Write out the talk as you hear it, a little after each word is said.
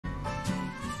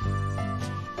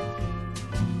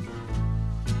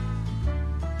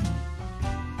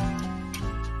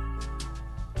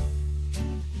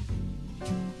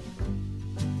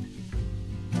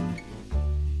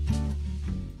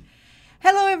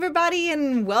Hello everybody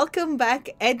and welcome back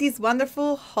at this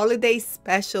wonderful holiday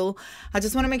special. I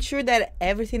just want to make sure that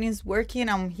everything is working.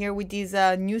 I'm here with this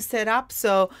new setup,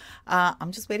 so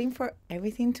I'm just waiting for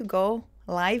everything to go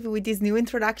live with this new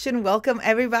introduction. Welcome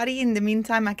everybody. In the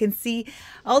meantime, I can see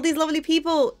all these lovely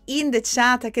people in the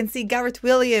chat. I can see Garrett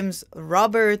Williams,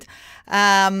 Robert,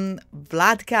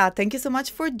 Vladka. Thank you so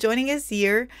much for joining us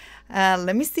here.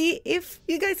 Let me see if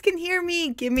you guys can hear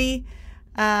me. Give me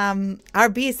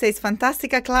RB says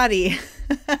Fantastica Kladi.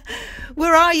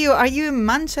 Where are you? Are you in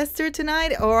Manchester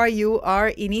tonight or you are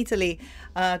in Italy?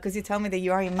 Because you tell me that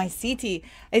you are in my city.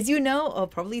 As you know, or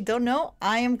probably don't know,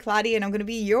 I am Kladi and I'm going to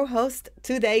be your host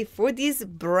today for this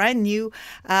brand new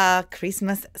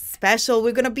Christmas special.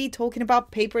 We're going to be talking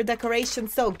about paper decoration.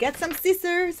 So get some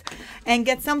scissors and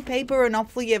get some paper, and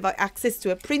hopefully you have access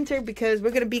to a printer because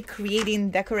we're going to be creating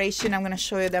decoration. I'm going to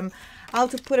show you them how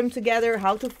to put them together,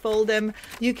 how to fold them.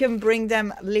 You can bring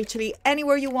them literally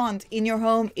anywhere you want, in your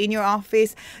home, in your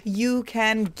office. You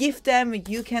can gift them,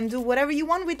 you can do whatever you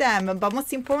want with them. But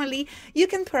most importantly, you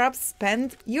can perhaps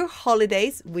spend your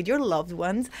holidays with your loved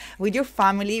ones, with your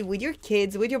family, with your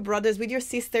kids, with your brothers, with your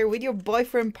sister, with your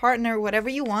boyfriend, partner, whatever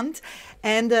you want.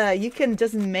 And you can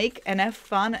just make and have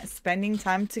fun spending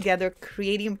time together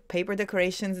creating paper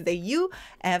decorations that you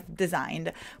have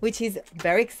designed, which is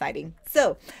very exciting.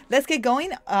 So let's get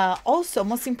going. Also,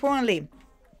 most importantly,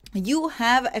 you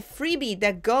have a freebie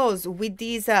that goes with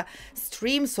these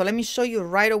streams. So let me show you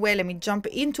right away. Let me jump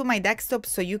into my desktop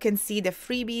so you can see the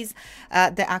freebies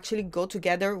that actually go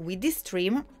together with this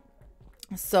stream.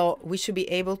 So we should be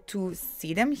able to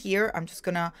see them here. I'm just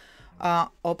gonna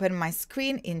open my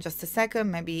screen in just a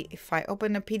second. Maybe if I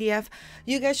open a PDF,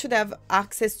 you guys should have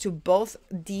access to both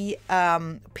the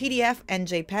PDF and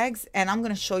JPEGs, and I'm going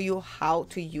to show you how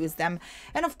to use them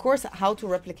and of course how to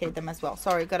replicate them as well.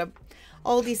 Sorry, got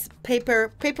all this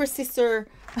paper scissor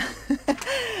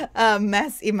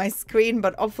mess in my screen,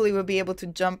 but hopefully we'll be able to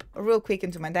jump real quick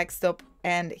into my desktop,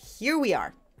 and here we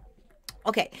are.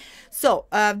 Okay, so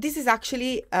this is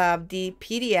actually the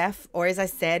PDF, or as I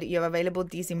said, you have available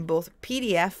these in both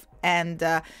PDF and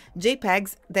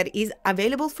JPEGs that is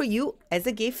available for you as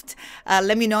a gift.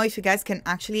 Let me know if you guys can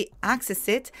actually access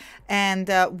it and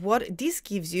what this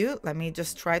gives you. Let me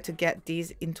just try to get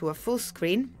these into a full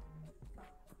screen.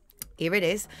 Here it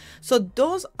is. So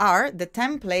those are the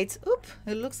templates. Oop,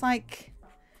 it looks like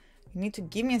you need to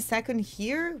give me a second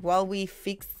here while we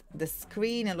fix the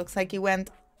screen. It looks like it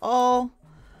went all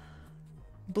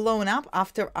blown up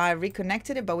after I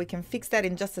reconnected it, but we can fix that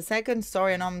in just a second.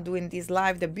 Sorry, I know I'm doing this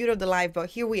live, the beauty of the live, but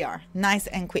here we are, nice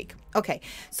and quick. Okay,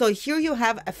 so here you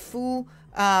have a full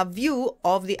view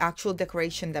of the actual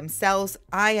decoration themselves.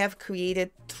 I have created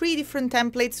 3 different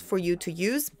templates for you to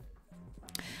use.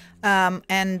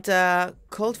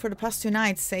 Cold for the past 2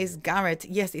 nights, says Garrett.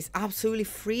 Yes, it's absolutely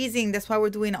freezing. That's why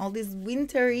we're doing all this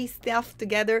wintry stuff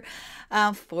together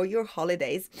for your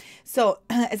holidays. So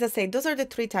as I say, those are the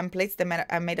 3 templates that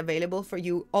I made available for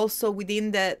you. Also within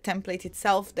the template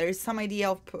itself, there is some idea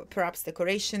of perhaps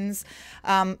decorations.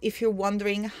 If you're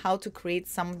wondering how to create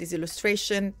some of this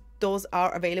illustration, those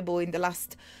are available in the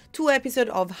last 2 episodes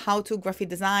of How to Graphic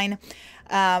Design.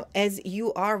 As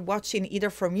you are watching either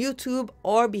from YouTube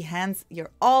or Behance, you're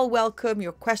all welcome.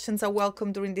 Your questions are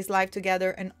welcome during this live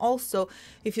together. And also,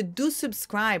 if you do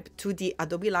subscribe to the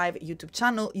Adobelive YouTube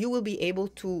channel, you will be able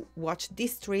to watch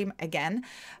this stream again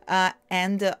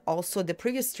and also the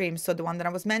previous stream. So the one that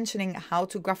I was mentioning, How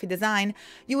to Graphic Design,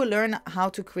 you will learn how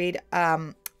to create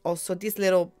also this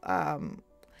little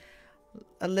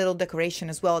a little decoration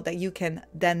as well that you can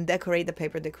then decorate the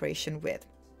paper decoration with.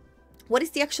 What is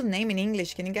the actual name in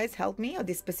English? Can you guys help me? Or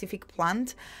this specific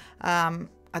plant? I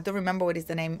don't remember what is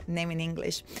the name in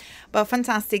English, but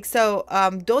fantastic. So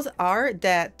those are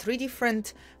the 3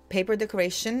 different paper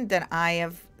decoration that I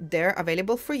have there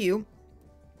available for you.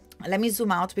 Let me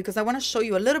zoom out because I want to show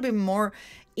you a little bit more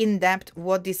in depth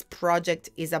what this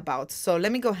project is about. So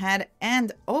let me go ahead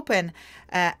and open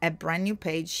a brand new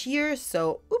page here.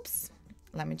 So oops,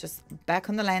 let me just back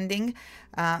on the landing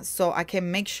so I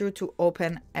can make sure to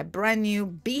open a brand new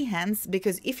Behance,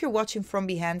 because if you're watching from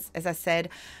Behance, as I said,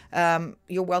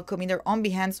 you're welcome either on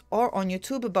Behance or on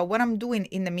YouTube. But what I'm doing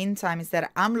in the meantime is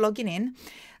that I'm logging in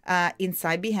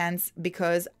inside Behance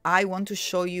because I want to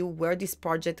show you where this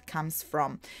project comes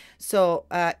from. So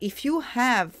if you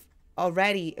have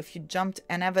already, if you jumped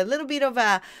and have a little bit of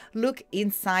a look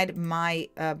inside my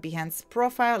Behance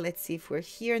profile, let's see if we're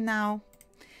here now.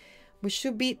 We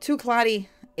should be 2 Kladi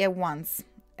at once.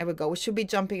 There we go. We should be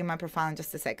jumping in my profile in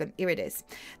just a second. Here it is.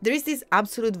 There is this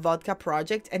Absolute Vodka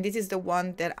project, and this is the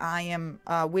one that I am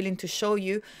willing to show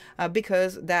you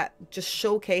because that just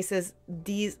showcases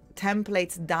these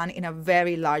templates done in a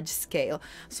very large scale.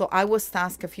 So I was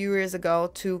tasked a few years ago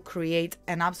to create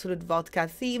an Absolute Vodka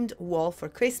themed wall for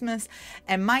Christmas,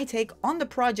 and my take on the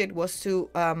project was to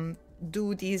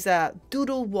do this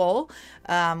doodle wall,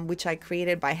 which I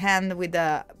created by hand with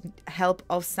the help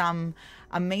of some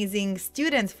amazing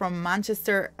students from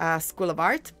Manchester School of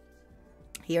Art.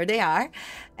 Here they are,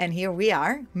 and here we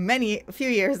are a few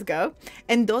years ago,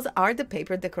 and those are the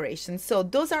paper decorations. So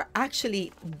those are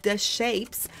actually the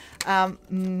shapes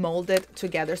molded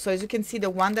together. So as you can see, the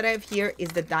one that I have here is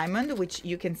the diamond, which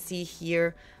you can see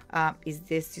here is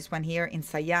this one here in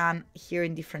cyan, here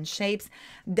in different shapes.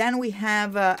 Then we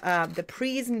have the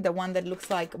prism, the one that looks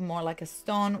like more like a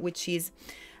stone, which is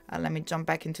let me jump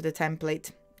back into the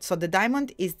template. So the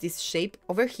diamond is this shape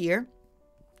over here.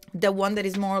 The one that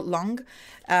is more long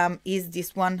is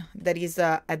this one that is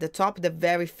at the top, the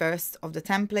very first of the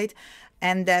template.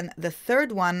 And then the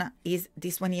third one is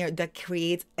this one here that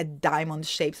creates a diamond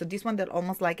shape. So this one that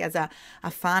almost like has a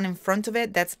fan in front of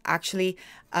it, that's actually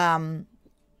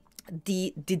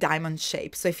the diamond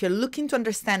shape. So if you're looking to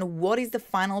understand what is the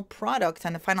final product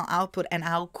and the final output and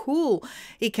how cool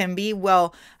it can be,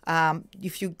 well,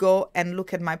 if you go and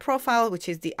look at my profile, which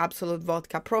is the Absolute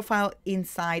Vodka profile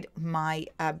inside my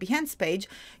Behance page,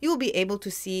 you will be able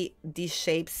to see these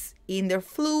shapes in their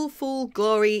full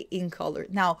glory in color.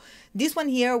 Now, this one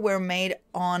here were made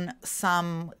on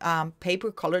some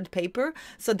colored paper.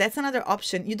 So that's another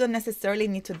option. You don't necessarily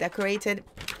need to decorate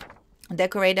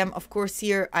them. Of course,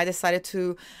 here I decided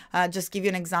to just give you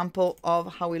an example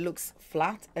of how it looks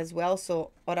flat as well.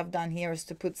 So what I've done here is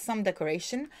to put some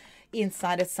decoration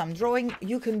inside of some drawing.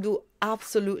 You can do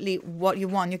absolutely what you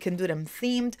want. You can do them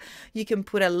themed. You can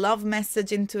put a love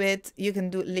message into it. You can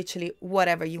do literally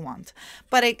whatever you want.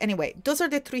 But anyway, those are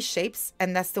the three shapes,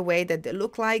 and that's the way that they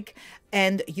look like.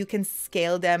 And you can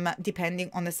scale them depending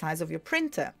on the size of your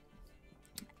printer.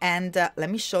 And let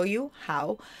me show you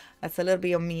how. That's a little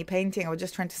bit of me painting. I was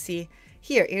just trying to see.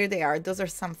 Here they are. Those are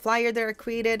some flyers that are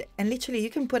created, and literally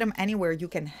you can put them anywhere. You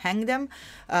can hang them.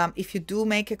 If you do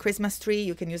make a Christmas tree,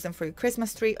 you can use them for your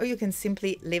Christmas tree, or you can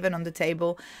simply leave it on the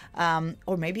table,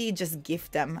 or maybe just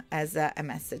gift them as a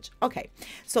message. Okay,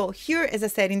 so here, as I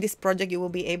said, in this project, you will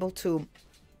be able to,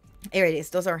 here it is.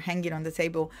 Those are hanging on the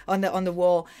table, on the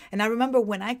wall. And I remember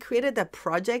when I created that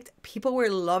project, people were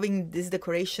loving this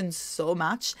decoration so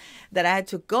much that I had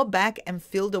to go back and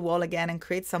fill the wall again and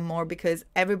create some more, because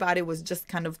everybody was just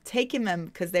kind of taking them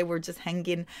because they were just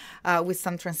hanging with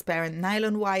some transparent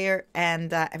nylon wire,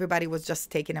 and everybody was just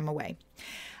taking them away.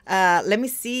 Let me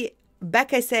see.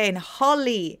 Becca saying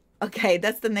holly. Okay,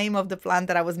 that's the name of the plant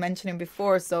that I was mentioning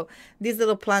before. So this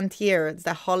little plant here, it's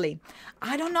the holly.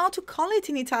 I don't know how to call it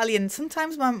in Italian.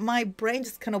 Sometimes my brain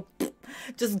just kind of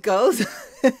just goes.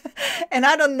 And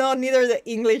I don't know neither the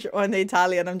English or the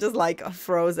Italian. I'm just like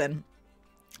frozen.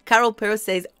 Carol Perro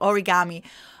says origami.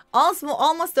 Also,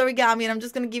 almost origami, and I'm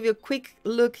just going to give you a quick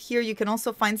look here. You can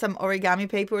also find some origami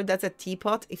paper. That's a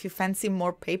teapot if you fancy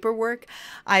more paperwork.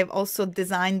 I've also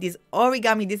designed this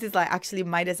origami. This is like actually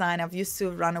my design. I've used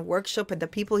to run a workshop at the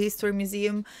People History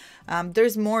Museum.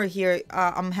 There's more here.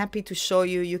 I'm happy to show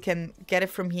you. You can get it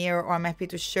from here, or I'm happy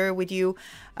to share with you.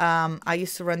 I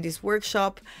used to run this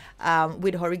workshop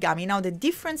with origami. Now, the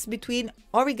difference between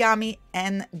origami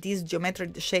and this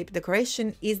geometric shape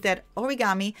decoration is that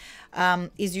origami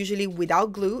is usually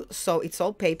without glue, so it's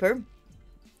all paper,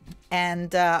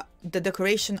 and the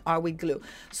decoration are with glue.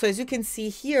 So as you can see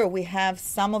here, we have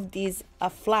some of these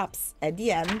flaps at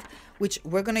the end, which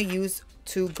we're going to use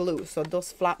to glue. So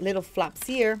those little flaps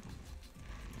here,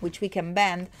 which we can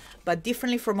bend, but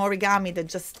differently from origami that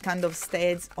just kind of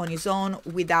stays on its own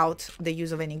without the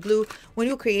use of any glue. When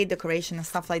you create decoration and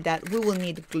stuff like that, we will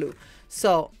need glue.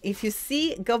 So if you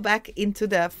see, go back into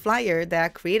the flyer that I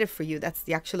created for you. That's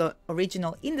the actual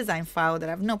original InDesign file that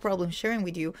I have no problem sharing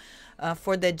with you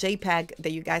for the JPEG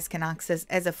that you guys can access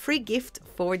as a free gift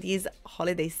for this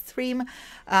holiday stream.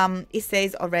 It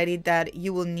says already that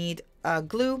you will need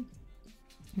glue.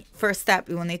 First step,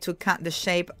 you will need to cut the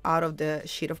shape out of the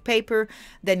sheet of paper.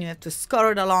 Then you have to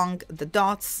score it along the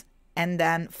dots and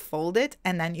then fold it,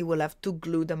 and then you will have to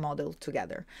glue the model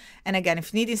together. And again,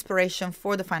 if you need inspiration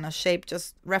for the final shape,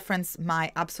 just reference my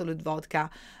Absolute Vodka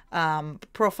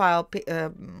profile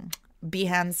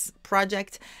Behance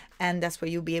project, and that's where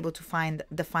you'll be able to find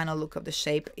the final look of the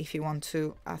shape if you want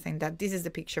to. I think that this is the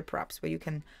picture perhaps where you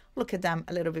can look at them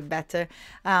a little bit better.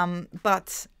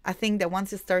 But I think that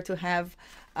once you start to have,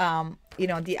 you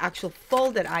know, the actual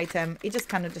folded item, it just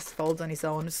kind of just folds on its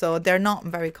own. So they're not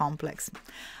very complex.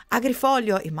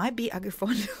 Agrifoglio, it might be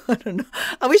agrifoglio, I don't know.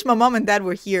 I wish my mom and dad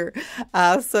were here.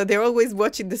 So they're always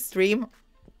watching the stream.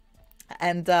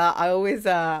 And I always,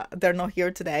 they're not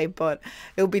here today, but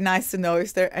it would be nice to know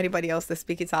if there's anybody else that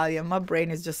speaks Italian. My brain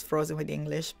is just frozen with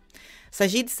English.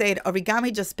 Sajid said,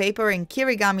 origami just paper and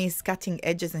kirigami is cutting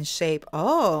edges and shape.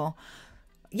 Oh,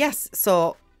 yes.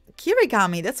 So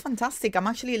kirigami, that's fantastic. I'm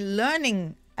actually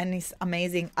learning and it's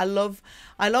amazing. I love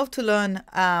to learn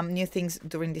new things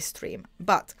during this stream.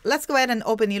 But let's go ahead and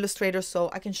open Illustrator so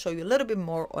I can show you a little bit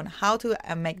more on how to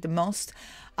make the most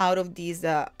out of these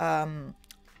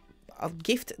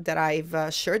gift that I've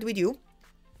shared with you.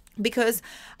 Because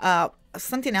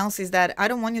something else is that I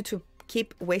don't want you to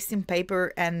keep wasting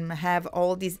paper and have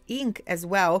all this ink as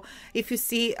well. If you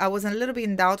see, I was a little bit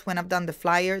in doubt when I've done the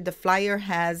flyer. The flyer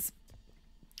has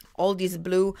all this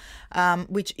blue,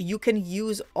 which you can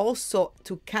use also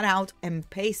to cut out and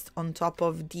paste on top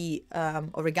of the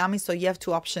origami. So you have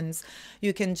two options.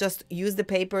 You can just use the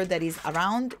paper that is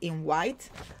around in white,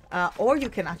 or you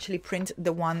can actually print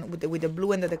the one with the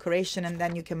blue and the decoration, and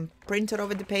then you can print it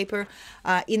over the paper.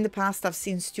 In the past, I've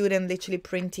seen students literally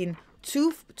printing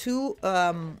two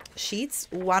sheets,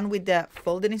 one with the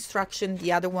folded instruction,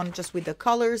 the other one just with the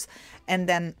colors, and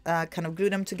then kind of glue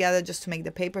them together just to make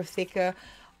the paper thicker.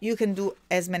 You can do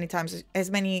as many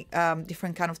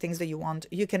different kind of things that you want.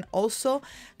 You can also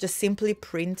just simply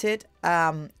print it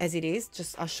as it is.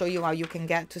 Just I'll show you how you can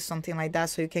get to something like that,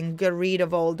 so you can get rid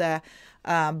of all the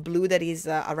blue that is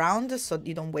around, so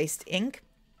you don't waste ink.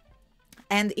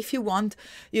 And if you want,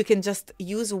 you can just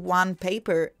use one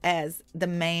paper as the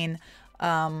main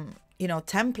you know,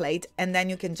 template, and then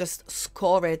you can just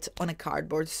score it on a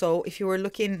cardboard. So if you were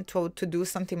looking to do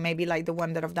something maybe like the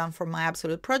one that I've done for my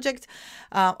absolute project,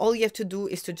 all you have to do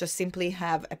is to just simply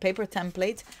have a paper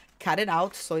template, cut it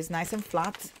out so it's nice and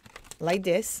flat like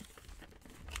this.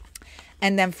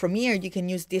 And then from here, you can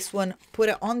use this one, put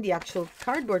it on the actual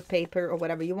cardboard paper or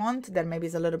whatever you want, that maybe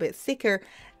is a little bit thicker,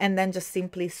 and then just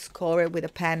simply score it with a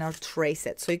pen or trace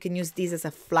it. So you can use this as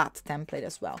a flat template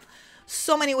as well.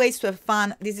 So many ways to have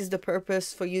fun. This is the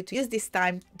purpose for you to use this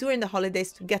time during the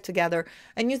holidays to get together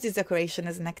and use this decoration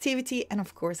as an activity, and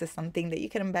of course as something that you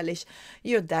can embellish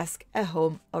your desk at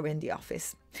home or in the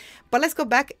office. But let's go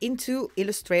back into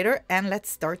Illustrator and let's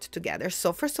start together.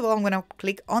 So first of all, I'm going to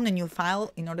click on a new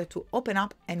file in order to open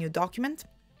up a new document.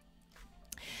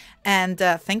 And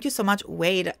thank you so much,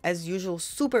 Wade, as usual,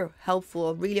 super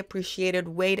helpful, really appreciated.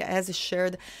 Wade has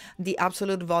shared the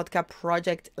Absolute Vodka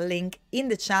project link in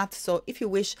the chat. So if you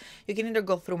wish, you can either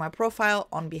go through my profile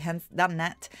on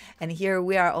behance.net, and here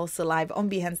we are also live on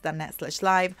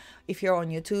behance.net/live. If you're on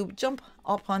YouTube, jump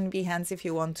up on Behance if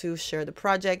you want to share the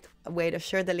project. Wade has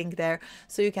shared the link there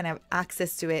so you can have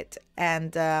access to it.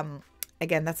 And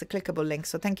again, that's a clickable link.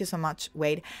 So thank you so much,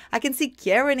 Wade. I can see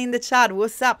Karen in the chat.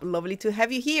 What's up? Lovely to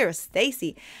have you here.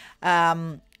 Stacy.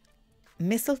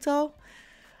 Mistletoe.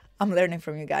 I'm learning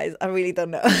from you guys. I really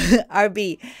don't know.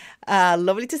 RB.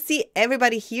 Lovely to see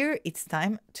everybody here. It's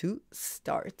time to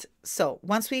start. So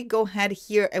once we go ahead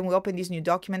here and we open this new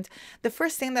document, the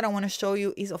first thing that I want to show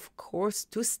you is, of course,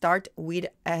 to start with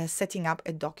setting up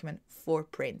a document for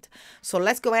print. So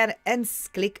let's go ahead and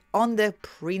click on the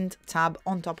print tab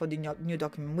on top of the new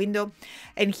document window.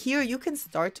 And here you can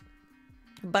start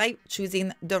by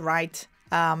choosing the right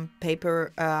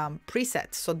paper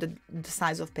preset, so the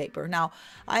size of paper. Now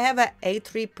I have a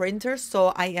A3 printer,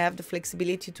 so I have the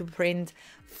flexibility to print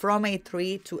from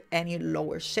A3 to any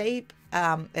lower shape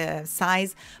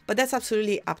size, but that's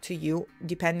absolutely up to you,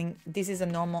 depending. This is a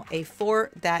normal A4,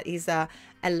 that is a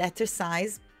letter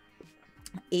size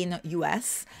in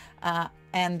US,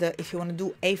 and if you want to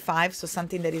do A5, so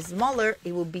something that is smaller,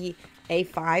 it will be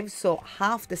A5, so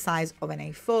half the size of an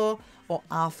A4 or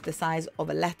half the size of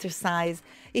a letter size.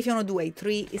 If you want to do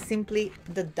A3, it's simply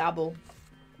the double.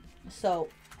 So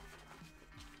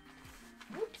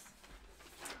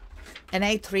an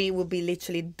A3 will be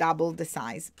literally double the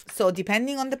size. So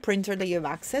depending on the printer that you have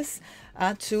access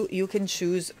to, you can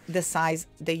choose the size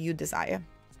that you desire.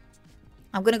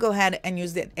 I'm going to go ahead and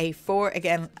use the A4,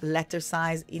 again, letter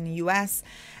size in US.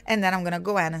 And then I'm going to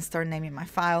go ahead and start naming my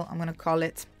file. I'm going to call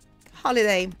it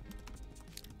Holiday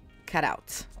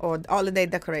Cutout or Holiday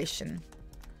Decoration.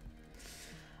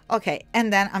 Okay,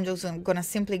 and then I'm just going to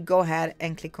simply go ahead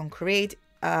and click on Create.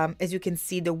 As you can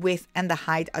see, the width and the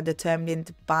height are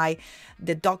determined by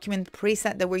the document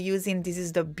preset that we're using. This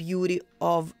is the beauty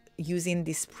of using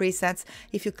these presets.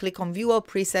 If you click on view all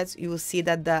presets, you will see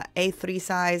that the A3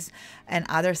 size and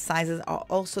other sizes are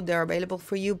also there available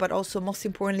for you. But also, most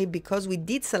importantly, because we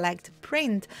did select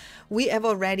print, we have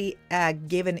already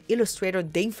given Illustrator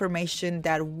the information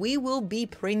that we will be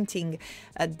printing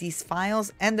these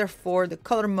files, and therefore the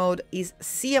color mode is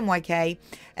CMYK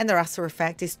and the raster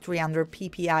effect is 300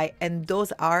 ppi, and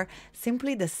those are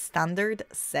simply the standard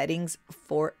settings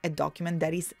for a document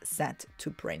that is set to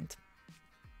print.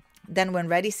 Then when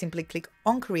ready, simply click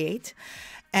on create,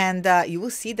 and you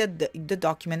will see that the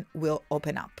document will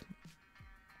open up.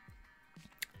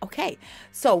 Okay,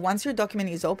 so once your document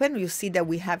is open, you see that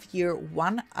we have here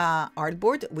one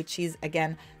artboard, which is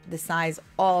again the size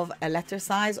of a letter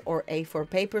size or A4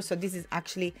 paper. So this is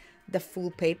actually the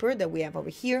full paper that we have over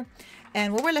here.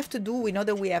 And what we're left to do, we know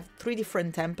that we have 3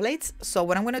 different templates. So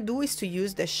what I'm going to do is to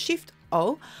use the Shift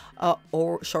O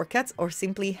or shortcuts, or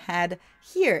simply head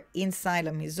here inside.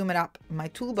 Let me zoom it up, my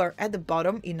toolbar at the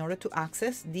bottom, in order to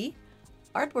access the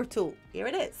artboard tool. Here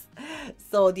it is.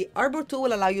 So the artboard tool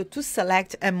will allow you to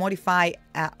select and modify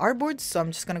artboards. So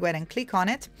I'm just going to go ahead and click on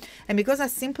it. And because I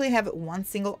simply have one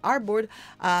single artboard,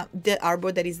 the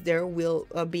artboard that is there will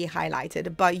be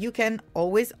highlighted. But you can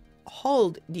always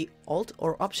hold the Alt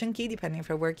or Option key, depending if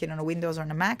you're working on a Windows or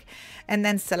on a Mac, and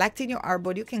then selecting your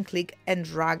artboard, you can click and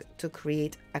drag to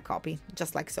create a copy,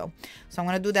 just like so. So I'm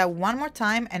going to do that one more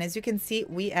time, and as you can see,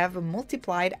 we have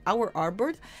multiplied our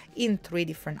artboard in 3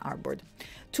 different artboard.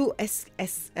 To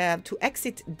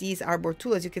exit these artboard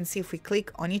tool, as you can see, if we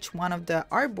click on each one of the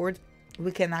artboard,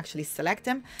 we can actually select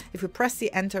them. If we press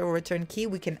the enter or return key,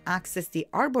 we can access the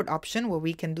artboard option, where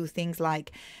we can do things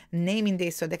like naming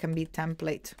this, so they can be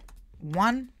template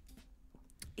 1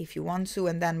 if you want to,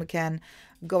 and then we can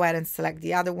go ahead and select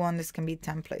the other one. This can be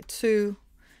template 2,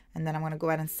 and then I'm going to go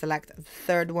ahead and select the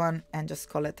third one and just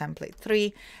call it template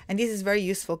 3. And this is very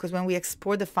useful because when we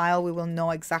export the file, we will know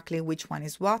exactly which one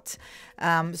is what.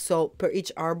 So per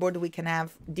each artboard, we can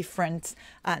have different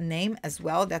name as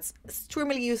well. That's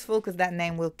extremely useful because that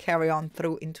name will carry on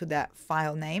through into the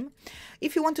file name.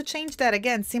 If you want to change that,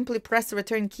 again, simply press the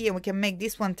return key, and we can make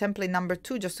this one template number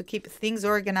 2 just to keep things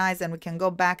organized, and we can go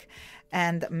back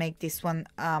and make this one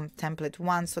template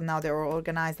 1. So now they're all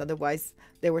organized. Otherwise,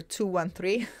 they were 2, 1,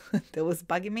 3. That was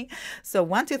bugging me. So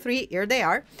 1, 2, 3, here they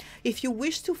are. If you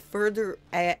wish to further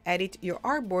edit your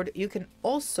artboard, you can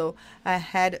also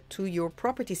head to your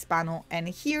properties panel, and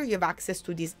here you have access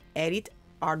to this edit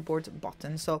artboard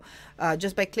button. So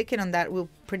just by clicking on that will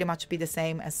pretty much be the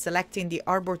same as selecting the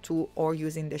artboard tool or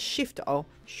using the Shift O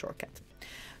shortcut.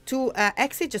 To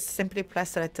exit, just simply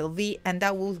press Ctrl V, and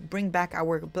that will bring back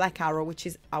our black arrow, which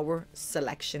is our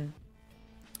selection,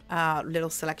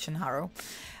 little selection arrow.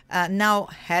 Now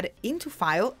head into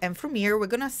File, and from here we're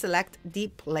going to select the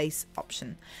Place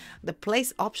option. The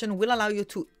Place option will allow you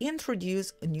to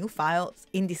introduce new files,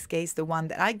 in this case the one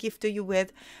that I gifted you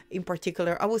with. In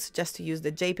particular, I would suggest to use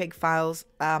the JPEG files,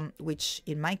 which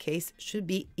in my case should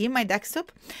be in my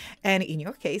desktop, and in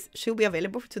your case should be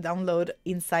available to download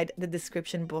inside the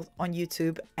description, both on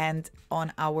YouTube and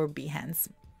on our Behance.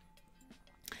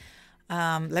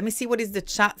 Let me see what is the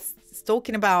chat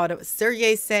talking about.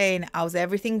 Sergey saying, how's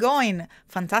everything going?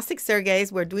 Fantastic, Sergey.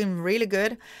 We're doing really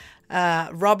good.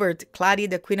 Robert, Kladi,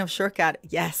 the queen of shortcut.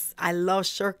 Yes, I love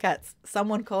shortcuts.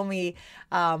 Someone called me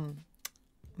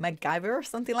MacGyver or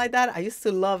something like that. I used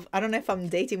to love, I don't know if I'm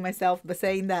dating myself, but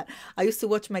saying that I used to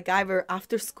watch MacGyver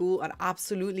after school and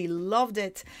absolutely loved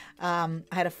it. I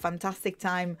had a fantastic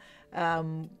time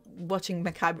watching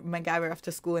MacGyver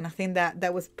after school, and I think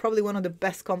that was probably one of the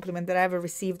best compliments that I ever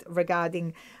received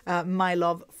regarding my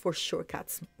love for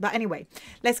shortcuts. But anyway,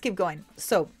 let's keep going.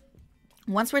 So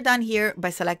once we're done here, by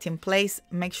selecting Place,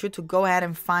 make sure to go ahead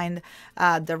and find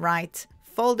the right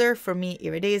folder. For me,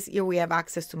 here it is. Here we have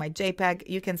access to my JPEG.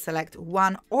 You can select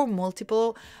one or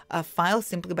multiple files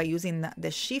simply by using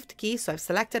the Shift key. So I've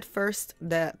selected first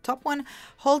the top one,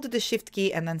 hold the Shift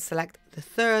key, and then select the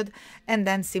third, and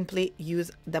then simply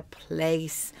use the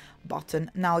Place button.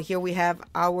 Now here we have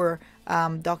our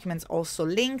documents also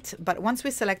linked, but once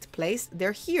we select Place,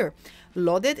 they're here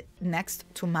loaded next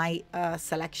to my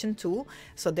selection tool.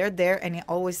 So they're there, and it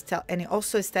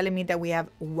also is telling me that we have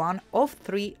 1 of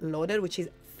 3 loaded, which is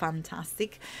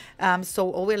fantastic. So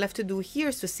all we're left to do here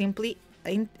is to simply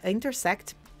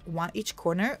intersect each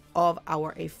corner of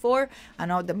our A4. I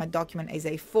know that my document is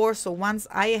A4, so once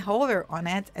I hover on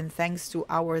it, and thanks to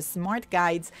our smart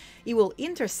guides, it will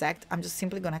intersect. I'm just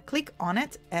simply going to click on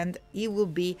it, and it will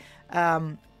be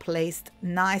placed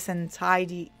nice and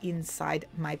tidy inside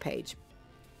my page.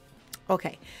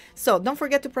 Okay, so don't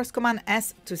forget to press Command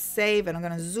S to save, and I'm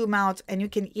going to zoom out, and you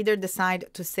can either decide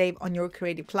to save on your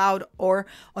Creative Cloud or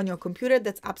on your computer.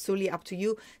 That's absolutely up to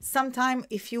you. Sometime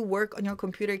if you work on your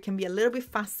computer, it can be a little bit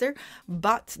faster,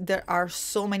 but there are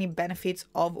so many benefits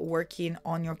of working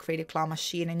on your Creative Cloud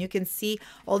machine, and you can see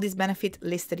all these benefits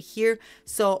listed here.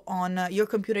 So on your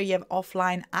computer, you have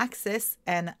offline access,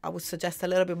 and I would suggest a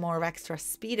little bit more of extra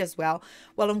speed as well.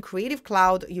 While on Creative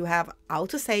Cloud, you have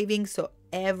auto saving, so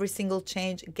every single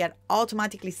change get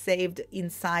automatically saved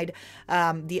inside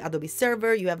the Adobe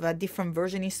server. You have a different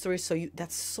version history, so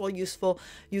that's so useful.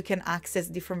 You can access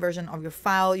different version of your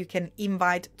file. You can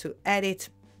invite to edit,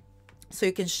 so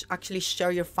you can actually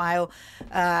share your file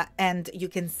and you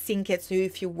can sync it. So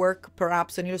if you work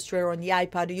perhaps on Illustrator on the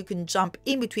iPad, you can jump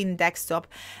in between desktop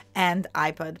and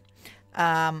iPad.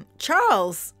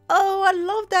 Charles, oh, I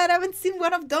love that. I haven't seen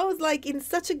one of those like in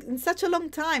such a long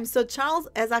time. So Charles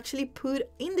has actually put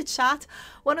in the chat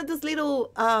one of those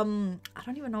little I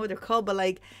don't even know what they're called, but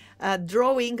like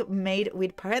drawing made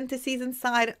with parentheses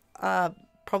inside,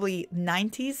 probably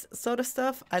 90s sort of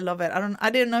stuff. I love it. I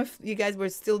didn't know if you guys were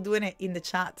still doing it in the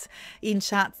chat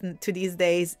to these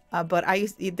days, but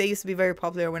they used to be very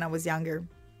popular when I was younger.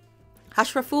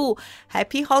 Ashraful,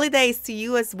 happy holidays to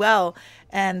you as well.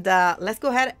 And let's go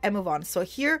ahead and move on. So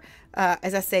here,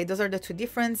 as I say, those are the two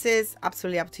differences.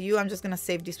 Absolutely up to you. I'm just going to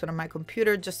save this one on my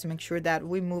computer just to make sure that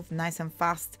we move nice and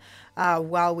fast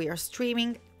while we are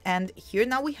streaming. And here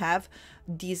now we have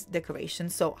these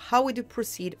decorations. So how would you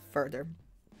proceed further?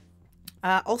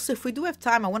 Also, if we do have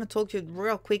time, I want to talk to you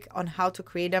real quick on how to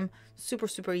create them.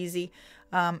 Super easy.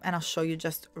 And I'll show you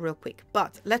just real quick.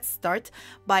 But let's start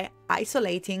by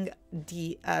isolating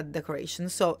the decoration.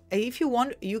 So if you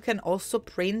want, you can also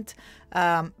print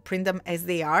them as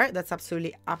they are. That's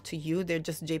absolutely up to you. They're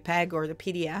just JPEG or the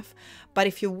PDF. But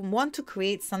if you want to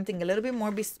create something a little bit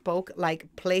more bespoke, like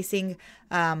placing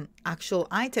actual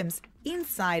items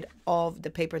inside of the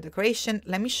paper decoration,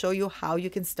 let me show you how you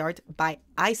can start by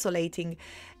isolating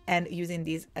and using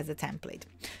this as a template.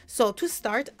 So to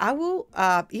start, I will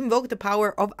invoke the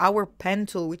power of our pen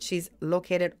tool, which is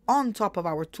located on top of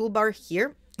our toolbar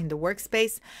here in the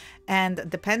workspace. And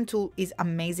the pen tool is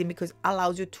amazing because it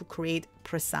allows you to create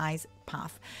precise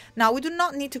path. Now, we do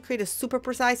not need to create a super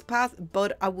precise path,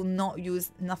 but I will not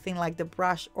use nothing like the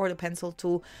brush or the pencil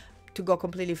tool to go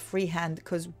completely freehand,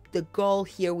 because the goal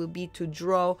here will be to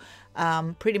draw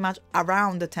pretty much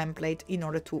around the template in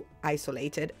order to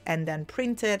isolate it and then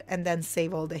print it and then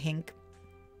save all the ink.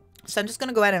 So I'm just going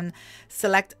to go ahead and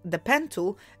select the pen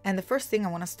tool, and the first thing I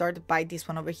want to start by this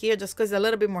one over here, just because it's a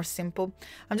little bit more simple.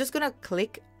 I'm just going to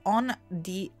click on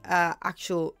the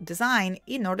actual design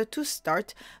in order to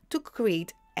start to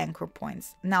create anchor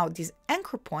points. Now these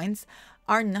anchor points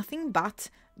are nothing but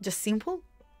just simple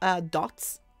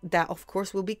dots that of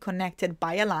course will be connected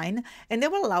by a line, and they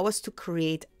will allow us to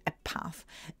create a path.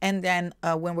 And then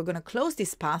when we're going to close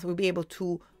this path, we'll be able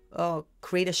to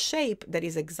create a shape that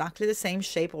is exactly the same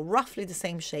shape or roughly the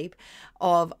same shape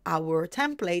of our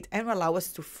template, and will allow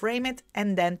us to frame it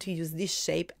and then to use this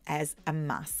shape as a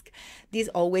mask. This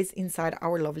always inside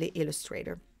our lovely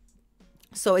Illustrator.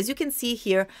 So as you can see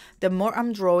here, the more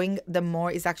I'm drawing, the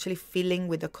more is actually filling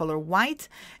with the color white.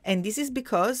 And this is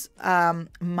because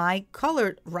my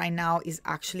color right now is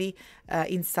actually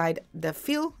inside the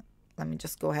fill. Let me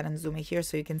just go ahead and zoom in here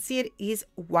so you can see it is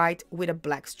white with a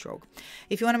black stroke.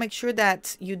 If you want to make sure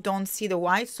that you don't see the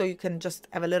white, so you can just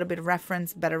have a little bit of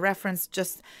reference, better reference,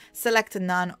 just select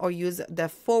none or use the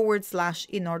 /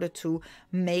 in order to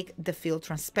make the fill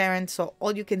transparent. So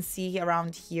all you can see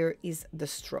around here is the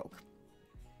stroke.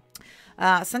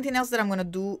 Something else that I'm going to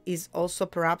do is also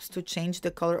perhaps to change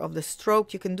the color of the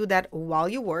stroke. You can do that while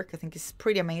you work. I think it's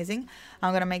pretty amazing.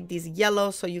 I'm going to make this yellow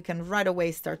so you can right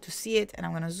away start to see it. And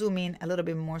I'm going to zoom in a little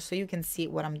bit more so you can see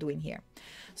what I'm doing here.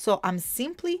 So I'm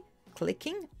simply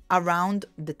clicking around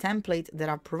the template that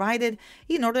are provided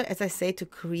in order, as I say, to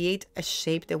create a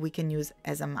shape that we can use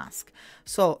as a mask.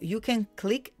 So you can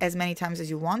click as many times as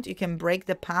you want. You can break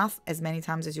the path as many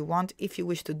times as you want if you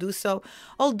wish to do so.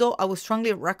 Although I would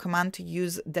strongly recommend to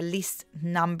use the least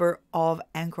number of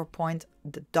anchor point,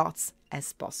 the dots,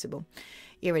 as possible.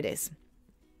 Here it is.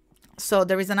 So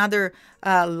there is another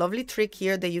lovely trick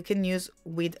here that you can use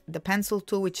with the pencil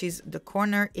tool, which is the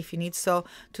corner if you need so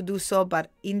to do so. But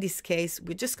in this case,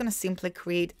 we're just going to simply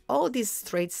create all these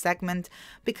straight segment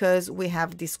because we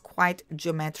have this quite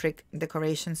geometric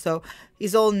decoration. So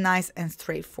it's all nice and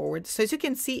straightforward. So as you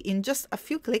can see, in just a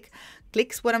few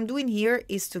clicks, what I'm doing here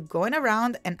is to going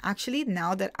around, and actually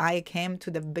now that I came to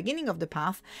the beginning of the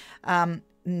path,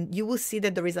 you will see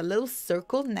that there is a little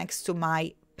circle next to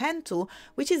my pen tool,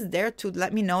 which is there to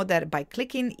let me know that by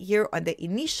clicking here on the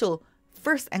initial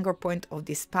first anchor point of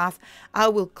this path, I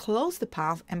will close the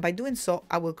path, and by doing so,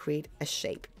 I will create a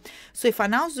shape. So if I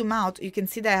now zoom out, you can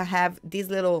see that I have this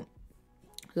little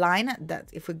line that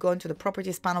if we go into the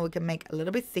properties panel, we can make a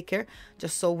little bit thicker,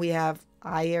 just so we have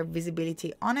higher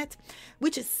visibility on it,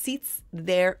 which sits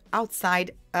there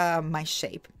outside my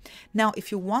shape. Now,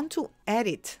 if you want to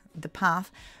edit the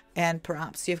path, and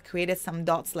perhaps you've created some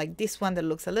dots like this one that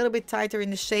looks a little bit tighter in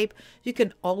the shape, you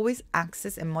can always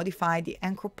access and modify the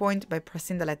anchor point by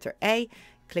pressing the letter A,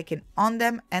 clicking on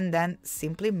them, and then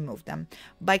simply move them.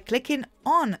 By clicking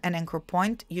on an anchor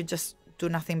point, you just do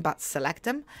nothing but select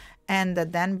them, and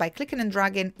then by clicking and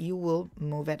dragging, you will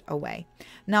move it away.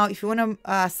 Now, if you want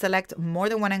to select more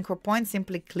than one anchor point,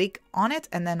 simply click on it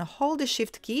and then hold the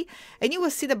Shift key, and you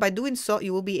will see that by doing so,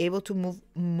 you will be able to move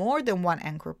more than one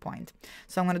anchor point.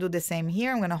 So I'm going to do the same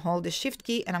here. I'm going to hold the Shift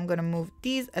key, and I'm going to move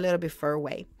these a little bit further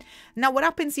away. Now, what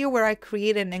happens here where I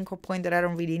create an anchor point that I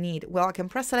don't really need? Well, I can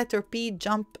press the letter P,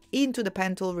 jump into the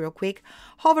pen tool real quick,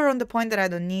 hover on the point that I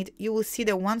don't need. You will see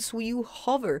that once you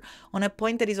hover on a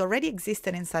point that is already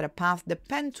existed inside a path, the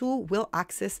pen tool will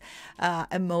access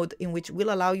a mode in which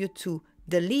will allow you to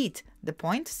delete the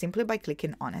point simply by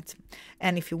clicking on it.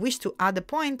 And if you wish to add a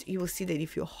point, you will see that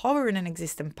if you hover in an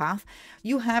existing path,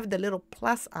 you have the little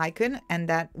plus icon, and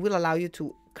that will allow you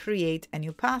to create a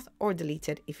new path or delete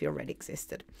it if it already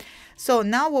existed. So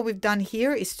now what we've done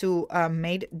here is to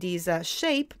made this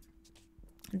shape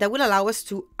that will allow us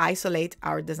to isolate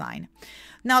our design.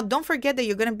 Now, don't forget that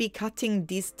you're going to be cutting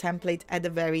this template at the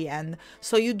very end,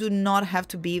 so you do not have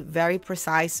to be very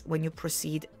precise when you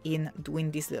proceed in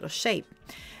doing this little shape.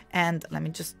 And let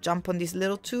me just jump on this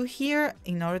little 2 here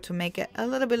in order to make it a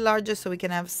little bit larger so we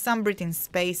can have some breathing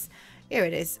space. Here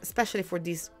it is, especially for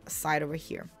this side over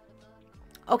here.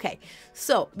 Okay,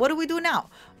 so what do we do now?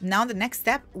 Now the next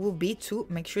step will be to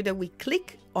make sure that we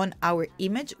click on our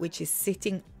image, which is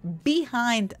sitting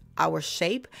behind our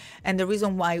shape. And the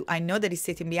reason why I know that it's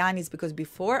sitting behind is because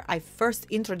before I first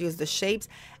introduced the shapes,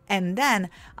 and then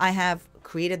I have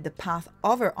created the path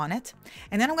over on it.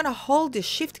 And then I'm going to hold the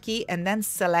Shift key and then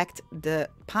select the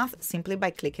path simply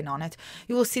by clicking on it.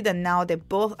 You will see that now they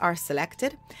both are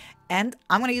selected. And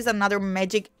I'm going to use another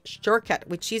magic shortcut,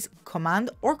 which is Command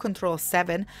or Control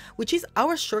 7, which is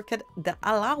our shortcut that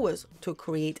allows us to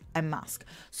create a mask.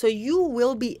 So you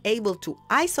will be able to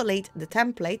isolate the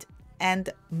template and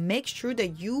make sure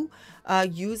that you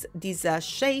use this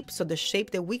shape, so the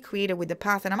shape that we created with the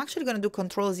path. And I'm actually going to do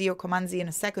Control Z or Command Z in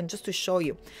a second just to show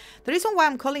you. The reason why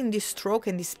I'm calling this stroke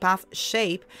and this path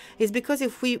shape is because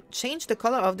if we change the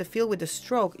color of the fill with the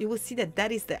stroke, you will see that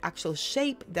that is the actual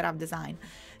shape that I've designed.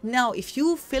 Now, if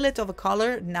you fill it of a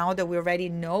color, now that we already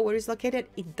know where it's located,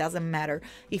 it doesn't matter.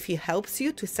 If it helps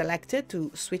you to select it,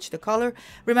 to switch the color,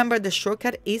 remember the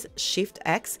shortcut is Shift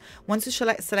X. Once you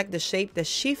select the shape, the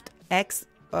Shift X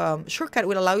shortcut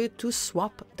will allow you to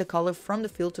swap the color from the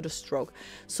fill to the stroke.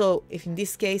 So if in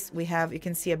this case we have, you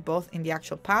can see it both in the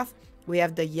actual path, we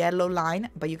have the yellow line,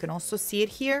 but you can also see it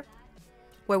here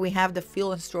where we have the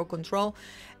fill and stroke control.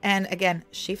 And again,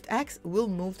 Shift X will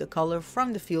move the color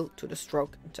from the fill to the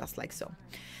stroke, just like so.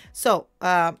 So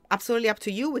absolutely up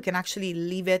to you. We can actually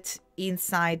leave it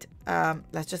inside.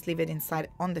 Let's just leave it inside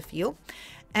on the fill.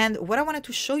 And what I wanted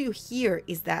to show you here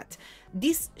is that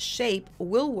this shape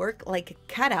will work like a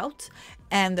cutout,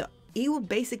 and it will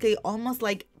basically almost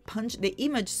like punch the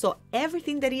image. So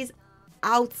everything that is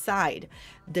outside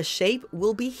the shape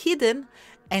will be hidden,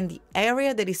 and the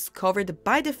area that is covered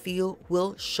by the fill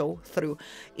will show through.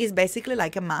 It's basically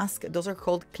like a mask. Those are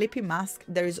called clippy mask.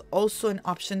 There is also an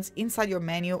options inside your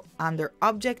menu under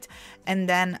object, and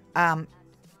then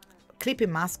clippy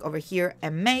mask over here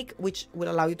and make, which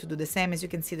will allow you to do the same. As you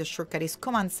can see, the shortcut is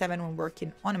Command 7 when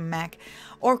working on a Mac,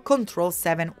 or Control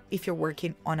 7 if you're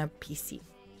working on a PC.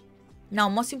 Now,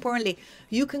 most importantly,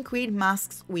 you can create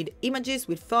masks with images,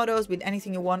 with photos, with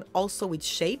anything you want, also with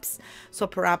shapes. So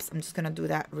perhaps I'm just going to do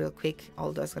that real quick,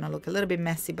 although it's going to look a little bit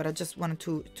messy, but I just wanted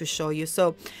to show you.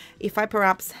 So if I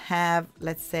perhaps have,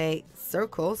 let's say,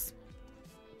 circles.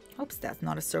 Oops, that's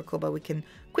not a circle, but we can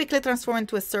quickly transform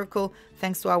into a circle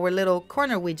thanks to our little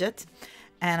corner widget.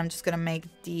 And I'm just going to make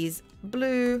these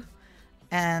blue,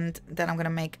 and then I'm going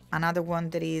to make another one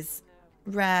that is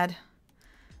red,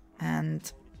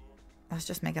 and let's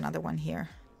just make another one here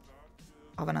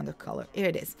of another color. Here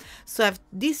it is. So I have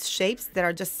these shapes that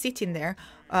are just sitting there.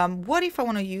 What if I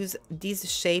want to use this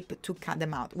shape to cut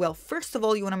them out? Well, first of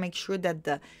all, you want to make sure that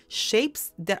the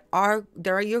shapes that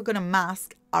you're going to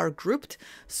mask are grouped.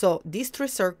 So these three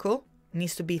circles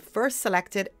needs to be first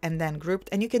selected and then grouped.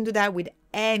 And you can do that with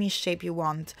any shape you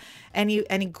want,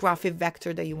 any graphic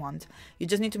vector that you want. You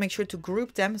just need to make sure to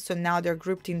group them. So now they're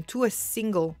grouped into a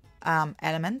single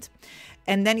element.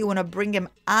 And then you want to bring them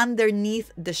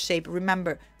underneath the shape.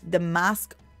 Remember, the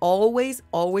mask always,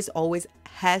 always, always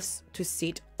has to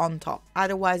sit on top.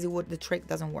 Otherwise, the trick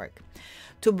doesn't work.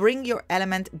 To bring your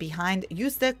element behind,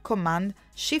 use the Command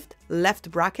Shift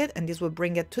left bracket, and this will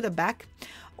bring it to the back.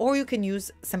 Or you can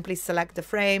simply select the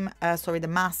frame, the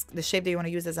mask, the shape that you want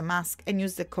to use as a mask, and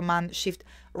use the Command Shift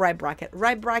right bracket.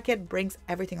 Right bracket brings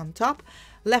everything on top.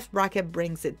 Left bracket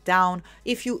brings it down.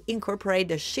 If you incorporate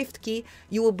the Shift key,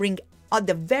 you will bring at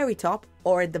the very top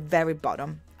or at the very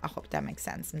bottom. I hope that makes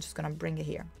sense. I'm just going to bring it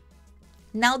here.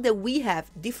 Now that we have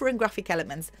different graphic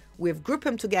elements, we've grouped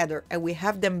them together and we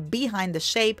have them behind the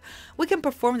shape, we can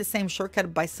perform the same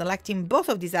shortcut by selecting both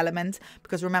of these elements,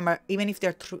 because remember, even if there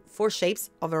are 4 shapes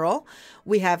overall,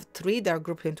 we have 3 that are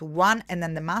grouped into one and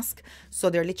then the mask. So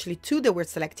there are literally 2 that we're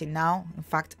selecting now. In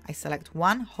fact, I select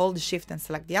one, hold Shift and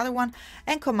select the other one,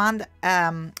 and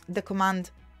the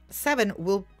Command 7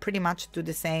 will pretty much do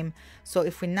the same. So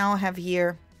if we now have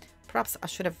here, perhaps I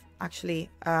should have actually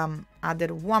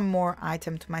added one more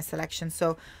item to my selection.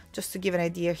 So just to give an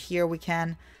idea here, we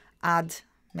can add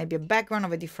maybe a background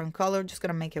of a different color. Just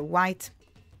gonna make it white.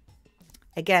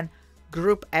 Again,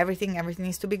 group everything. Everything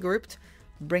needs to be grouped.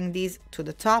 Bring these to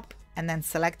the top and then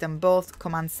select them both.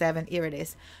 Command 7, here it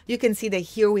is. You can see that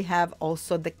here we have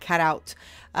also the cutout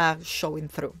showing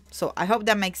through. So I hope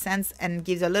that makes sense and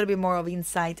gives a little bit more of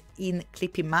insight in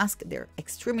clippy mask. They're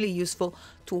extremely useful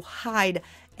to hide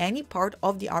any part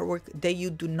of the artwork that you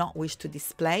do not wish to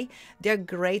display. They're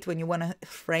great when you want to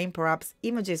frame perhaps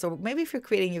images, or maybe if you're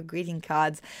creating your greeting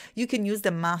cards, you can use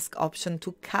the mask option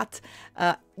to cut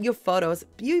your photos.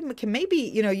 You can maybe,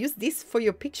 use this for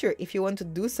your picture if you want to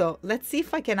do so. Let's see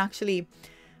if I can actually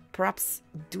perhaps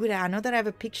do that. I know that I have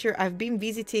a picture. I've been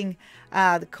visiting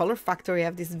the Color Factory. I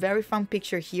have this very fun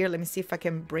picture here. Let me see if I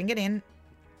can bring it in.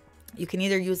 You can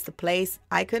either use the place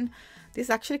icon. This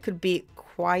actually could be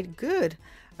quite good.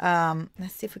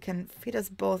 Let's see if we can fit us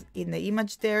both in the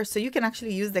image there. So you can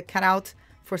actually use the cutout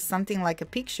for something like a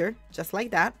picture, just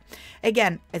like that.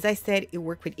 Again, as I said, it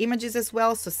works with images as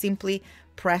well. So simply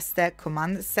press the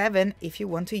Command 7 if you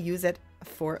want to use it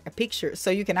for a picture.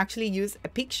 So you can actually use a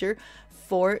picture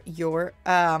for your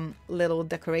little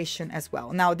decoration as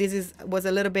well. Now, this was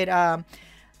a little bit,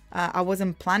 I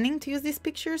wasn't planning to use this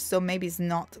picture, so maybe it's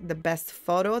not the best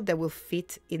photo that will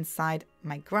fit inside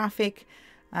my graphic.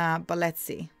 But let's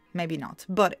see, maybe not.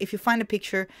 But if you find a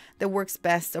picture that works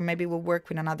best, or maybe will work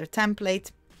with another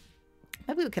template,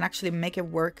 maybe we can actually make it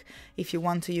work. If you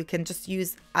want to, you can just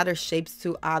use other shapes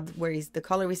to add where the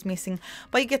color is missing.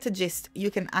 But you get the gist.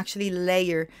 You can actually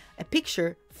layer a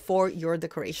picture for your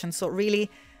decoration. So really,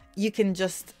 you can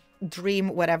just dream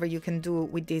whatever you can do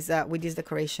with this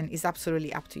decoration. Is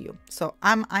absolutely up to you. So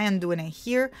I am doing it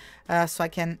here, so I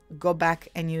can go back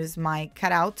and use my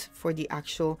cutout for the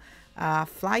actual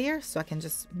flyer. So I can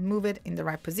just move it in the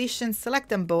right position, select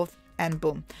them both, and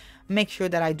boom. Make sure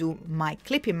that I do my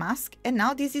clippy mask, and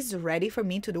now this is ready for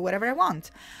me to do whatever I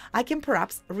want. I can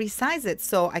perhaps resize it,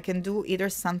 so I can do either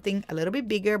something a little bit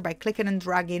bigger by clicking and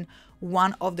dragging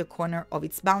one of the corner of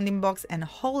its bounding box and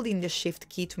holding the Shift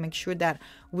key to make sure that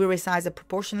we resize it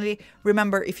proportionally.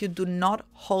 Remember, if you do not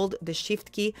hold the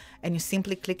Shift key and you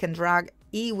simply click and drag,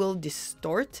 it will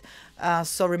distort.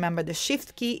 So remember, the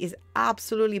Shift key is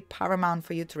absolutely paramount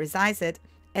for you to resize it.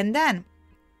 And then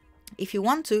if you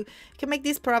want to, you can make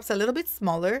this perhaps a little bit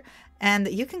smaller, and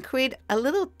you can create a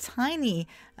little tiny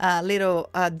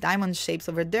diamond shapes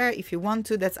over there if you want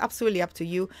to. That's absolutely up to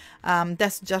you.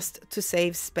 That's just to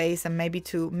save space and maybe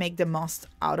to make the most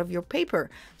out of your paper.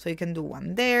 So you can do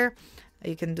one there.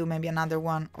 You can do maybe another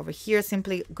one over here.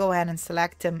 Simply go ahead and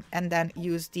select them and then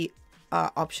use the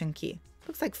Option key.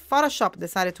 Looks like Photoshop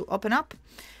decided to open up.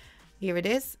 Here it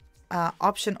is.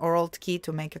 Option or Alt key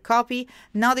to make a copy.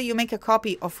 Now that you make a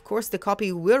copy, of course, the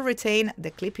copy will retain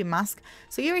the clippy mask.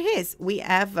 So here it is. We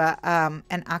have an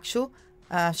actual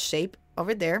shape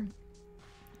over there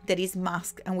that is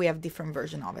masked, and we have different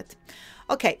version of it.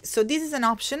 Okay, so this is an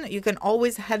option. You can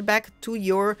always head back to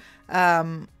your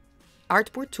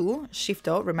artboard tool.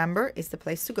 Shift-O, remember, is the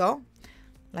place to go.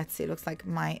 Let's see, it looks like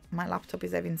my laptop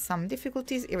is having some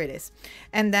difficulties. Here it is.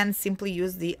 And then simply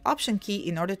use the Option key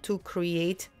in order to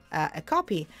create a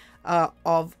copy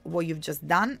of what you've just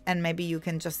done, and maybe we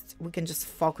can just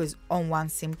focus on one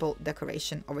simple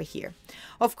decoration over here.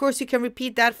 Of course, you can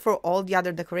repeat that for all the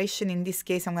other decoration. In this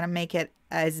case, I'm going to make it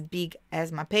as big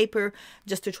as my paper,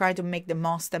 just to try to make the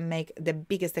most and make the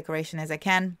biggest decoration as I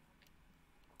can.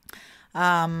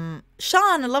 Sean,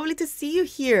 lovely to see you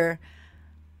here.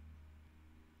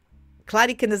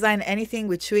 Kladi can design anything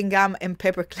with chewing gum and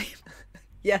paperclip.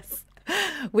 Yes,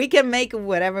 we can make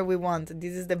whatever we want.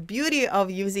 This is the beauty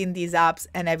of using these apps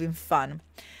and having fun.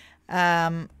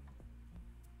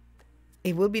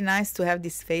 It would be nice to have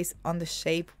this face on the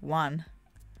shape one.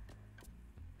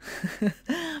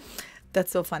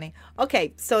 That's so funny.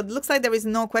 Okay, so it looks like there is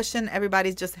no question.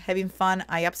 Everybody's just having fun.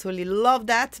 I absolutely love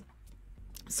that.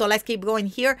 So let's keep going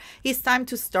here. It's time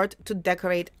to start to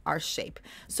decorate our shape.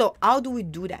 So how do we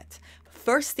do that?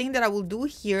 First thing that I will do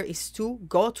here is to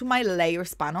go to my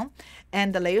layers panel.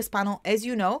 And the layers panel, as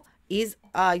you know, is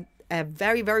a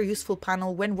very, very useful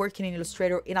panel when working in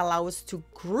Illustrator. It allows us to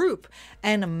group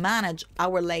and manage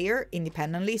our layer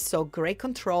independently. So great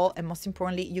control, and most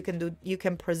importantly, you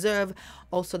can preserve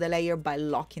also the layer by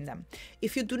locking them.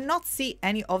 If you do not see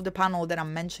any of the panel that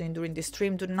I'm mentioning during this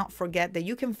stream, do not forget that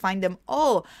you can find them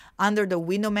all under the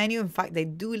window menu. In fact, they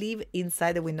do live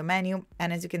inside the window menu.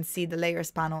 And as you can see, the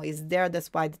layers panel is there. That's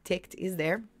why the tick is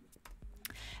there.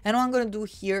 And what I'm going to do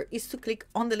here is to click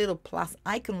on the little plus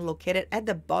icon located at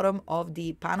the bottom of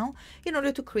the panel in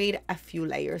order to create a few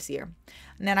layers here.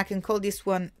 And then I can call this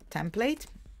one template,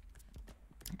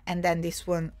 and then this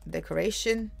one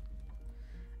decoration,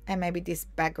 and maybe this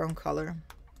background color.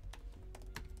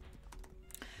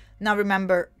 Now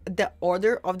remember, the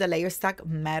order of the layer stack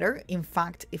matter. In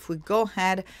fact, if we go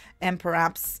ahead and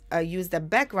perhaps use the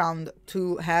background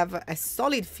to have a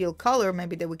solid fill color,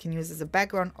 maybe that we can use as a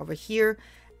background over here,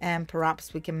 and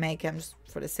perhaps we can make them, just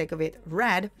for the sake of it,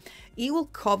 red, it will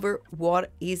cover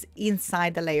what is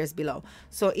inside the layers below.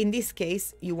 So in this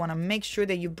case, you want to make sure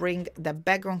that you bring the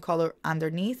background color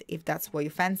underneath if that's what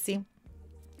you fancy.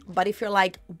 But if you're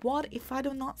like, what if I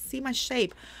do not see my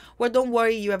shape? Well, don't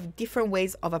worry, you have different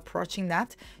ways of approaching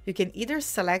that. You can either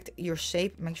select your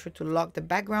shape, make sure to lock the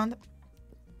background,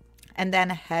 and then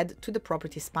head to the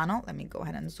properties panel. Let me go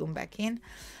ahead and zoom back in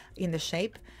the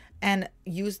shape, and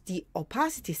use the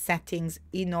opacity settings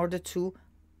in order to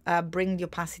bring the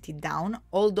opacity down,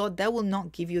 although that will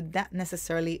not give you that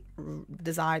necessarily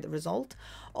desired result.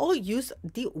 Or use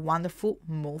the wonderful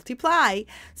multiply.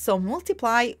 So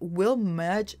multiply will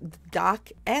merge the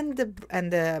dark and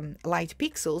the light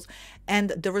pixels,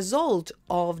 and the result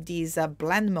of this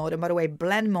blend mode, and by the way,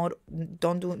 blend mode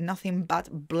don't do nothing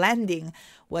but blending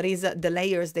what is the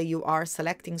layers that you are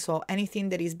selecting. So anything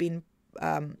that is being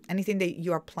anything that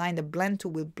you are applying the blend to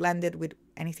will blend it with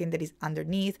anything that is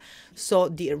underneath. So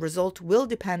the result will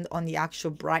depend on the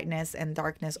actual brightness and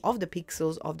darkness of the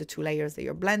pixels of the two layers that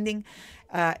you're blending.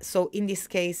 So in this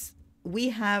case, we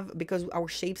have, because our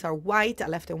shapes are white, I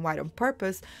left them white on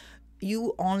purpose,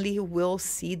 you only will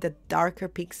see the darker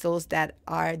pixels that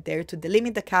are there to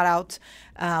delimit the cutout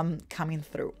coming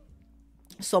through.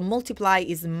 So multiply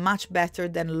is much better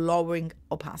than lowering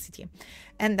opacity,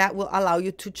 and that will allow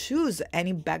you to choose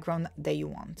any background that you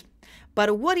want.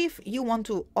 But what if you want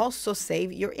to also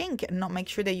save your ink and not make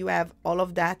sure that you have all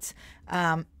of that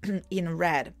in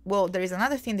red? Well, there is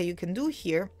another thing that you can do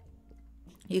here.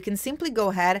 You can simply go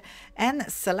ahead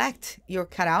and select your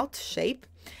cutout shape,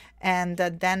 and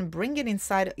then bring it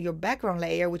inside your background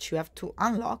layer, which you have to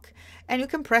unlock, and you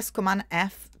can press Command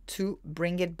F to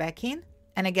bring it back in.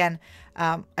 And again,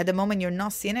 at the moment you're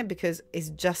not seeing it because it's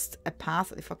just a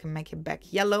path. If I can make it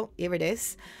back yellow, here it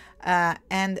is.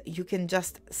 And you can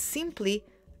just simply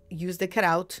use the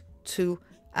cutout to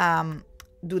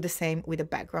do the same with the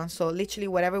background. So literally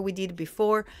whatever we did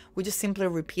before, we just simply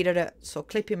repeated it. So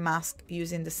clipping mask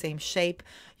using the same shape.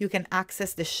 You can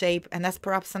access the shape, and that's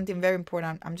perhaps something very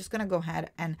important. I'm just gonna go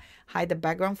ahead and hide the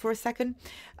background for a second.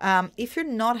 If you're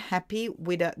not happy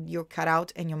with your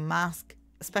cutout and your mask,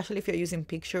 especially if you're using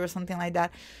picture or something like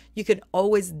that, you can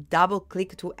always double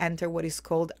click to enter what is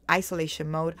called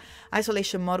isolation mode.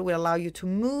 Isolation mode will allow you to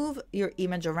move your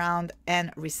image around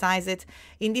and resize it.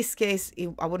 In this case,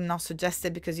 I would not suggest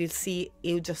it because you'll see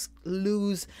you just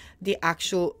lose the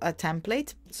actual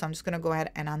template. So I'm just going to go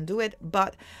ahead and undo it.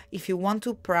 But if you want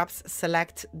to perhaps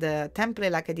select the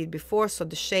template like I did before, so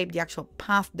the shape, the actual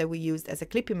path that we used as a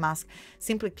clipping mask,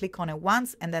 simply click on it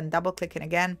once and then double click it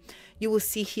again. You will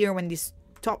see here when this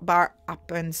top bar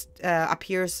appears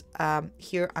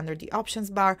here under the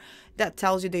options bar, that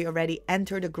tells you that you already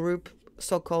entered the group,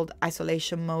 so-called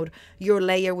isolation mode. Your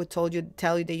layer will tell you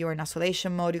that you're in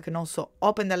isolation mode. You can also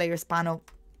open the layers panel,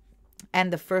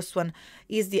 and the first one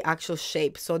is the actual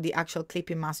shape, so the actual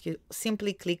clipping mask. You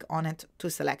simply click on it to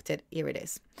select it. Here it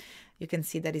is. You can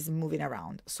see that it's moving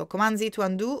around. So Command Z to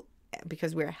undo,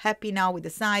 because we're happy now with the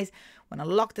size. Want to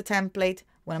lock the template,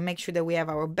 want to make sure that we have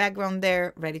our background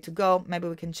there ready to go. Maybe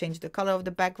we can change the color of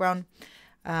the background.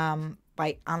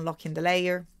 by unlocking the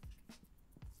layer,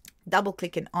 double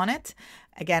clicking on it.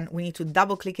 Again, we need to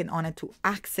double clicking on it to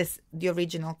access the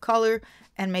original color.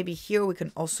 And maybe here we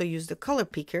can also use the color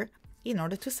picker in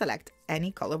order to select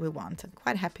any color we want. I'm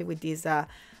quite happy with this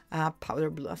powder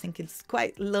blue. I think it's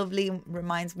quite lovely.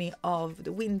 Reminds me of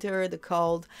the winter, the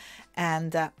cold,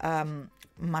 and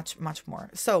much more.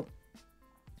 So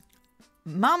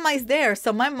Mama is there.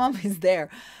 So my mom is there.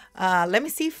 Let me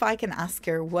see if I can ask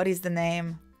her what is the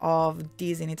name of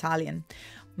this in Italian.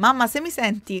 Mamma, se mi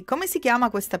senti, come si chiama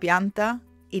questa pianta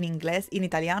in inglese, in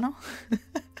italiano?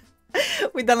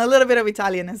 We've done a little bit of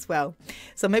Italian as well.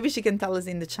 So maybe she can tell us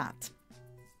in the chat.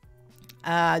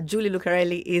 Julie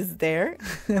Lucarelli is there.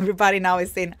 Everybody now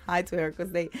is saying hi to her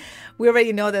because we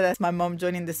already know that that's my mom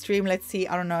joining the stream. Let's see.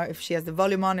 I don't know if she has the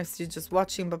volume on, if she's just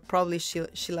watching, but probably she'll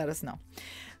let us know.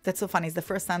 That's so funny. It's the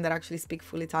first time that I actually speak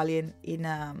full Italian in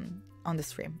on the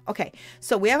stream. Okay,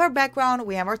 so we have our background,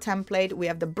 we have our template, we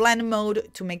have the blend mode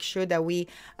to make sure that we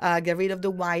get rid of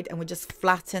the white and we just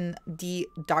flatten the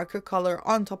darker color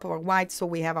on top of our white, so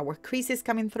we have our creases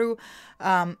coming through.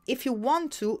 If you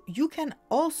want to, you can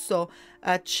also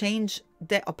change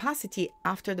the opacity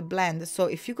after the blend. So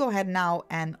if you go ahead now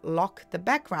and lock the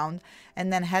background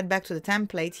and then head back to the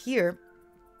template here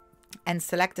and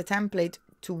select the template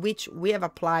to which we have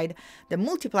applied the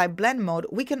multiply blend mode,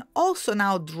 we can also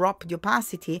now drop the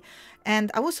opacity.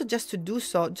 And I would suggest to do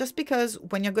so just because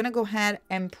when you're going to go ahead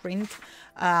and print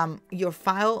your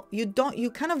file, you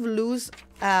kind of lose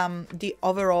the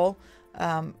overall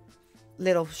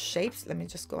little shapes. Let me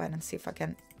just go ahead and see if I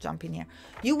can jump in here.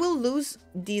 You will lose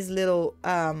these little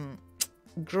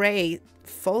gray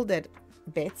folded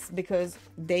bits because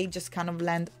they just kind of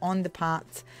land on the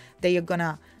part that you're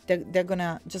gonna they're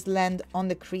gonna just land on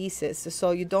the creases,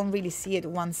 so you don't really see it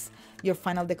once your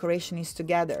final decoration is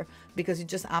together because it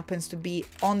just happens to be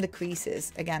on the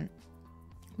creases again.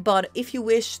 But if you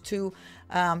wish to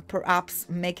perhaps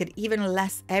make it even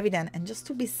less evident and just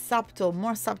to be subtle,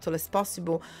 more subtle as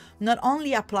possible, not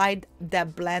only apply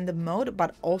that blend mode,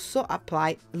 but also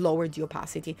lower the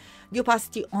opacity. The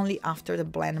opacity only after the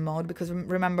blend mode, because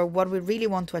remember, what we really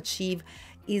want to achieve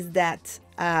is that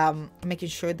making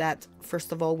sure that,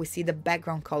 first of all, we see the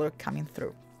background color coming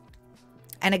through.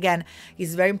 And again,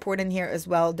 it's very important here as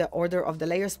well, the order of the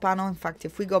layers panel. In fact,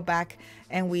 if we go back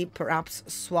and we perhaps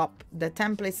swap the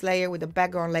templates layer with the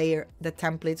background layer, the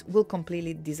templates will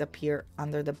completely disappear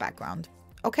under the background.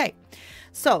 Okay,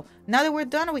 so now that we're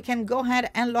done, we can go ahead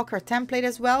and lock our template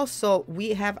as well. So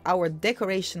we have our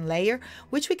decoration layer,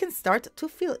 which we can start to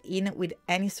fill in with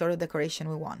any sort of decoration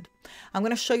we want. I'm going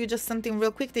to show you just something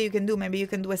real quick that you can do. Maybe you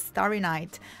can do a starry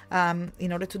night.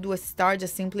 In order to do a star,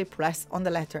 just simply press on the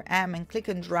letter M and click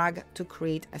and drag to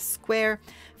create a square.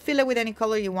 Fill it with any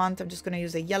color you want. I'm just going to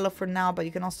use a yellow for now, but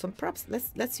you can also perhaps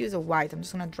let's use a white. I'm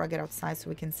just going to drag it outside so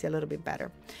we can see a little bit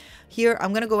better. Here,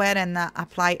 I'm going to go ahead and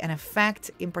apply an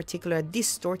effect, in particular a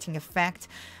distorting effect.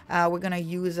 We're going to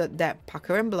use that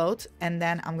pucker and bloat, and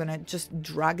then I'm going to just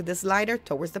drag the slider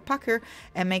towards the pucker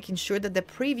and making sure that the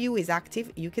preview is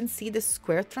active. You can see the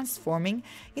square transforming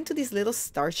into this little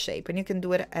star shape, and you can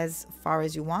do it as far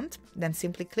as you want. Then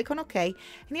simply click on OK,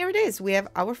 and here it is. We have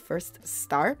our first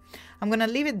star. I'm going to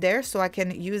leave it there so I can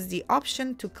use the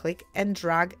option to click and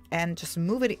drag and just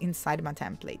move it inside my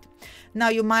template. Now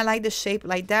you might like the shape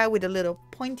like that with the little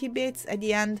pointy bits at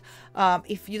the end.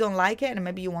 If you don't like it and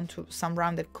maybe you want some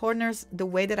rounded corners, the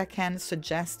way that I can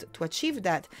suggest to achieve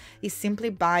that is simply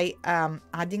by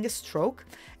adding a stroke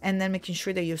and then making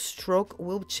sure that your stroke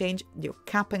will change your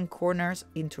cap and corners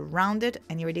into rounded.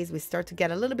 And here it is, we start to get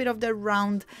a little bit of the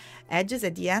round edges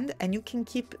at the end, and you can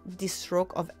keep this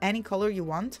stroke of any color you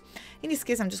want. In this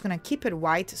case, I'm just going to keep it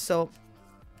white so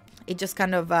it just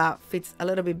kind of fits a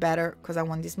little bit better because I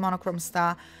want this monochrome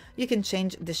star. You can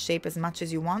change the shape as much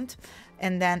as you want,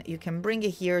 and then you can bring it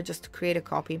here just to create a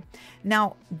copy.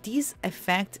 Now, this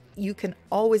effect, you can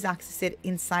always access it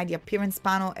inside the appearance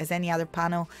panel as any other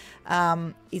panel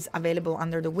is available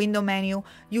under the window menu.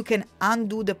 You can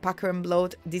undo the pucker and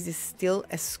bloat. This is still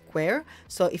a square,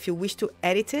 so if you wish to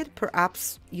edit it,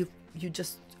 perhaps you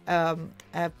just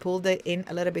pulled it in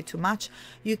a little bit too much,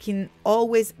 you can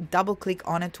always double click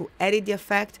on it to edit the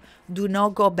effect. Do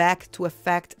not go back to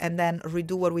effect and then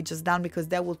redo what we just done, because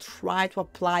that will try to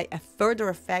apply a further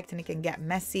effect and it can get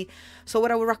messy. So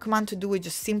what I would recommend to do is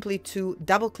just simply to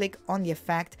double click on the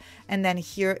effect, and then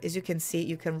here, as you can see,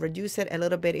 you can reduce it a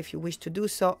little bit if you wish to do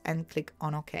so, and click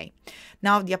on OK.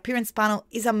 Now the appearance panel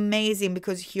is amazing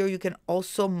because here you can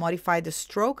also modify the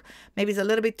stroke. Maybe it's a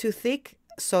little bit too thick,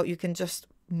 so you can just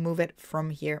move it from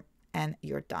here and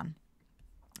you're done.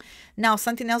 Now,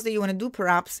 something else that you want to do,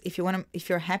 perhaps, if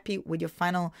you're happy with your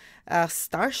final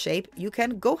star shape, you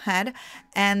can go ahead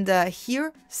and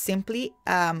here simply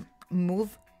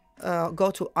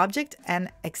go to Object and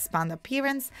Expand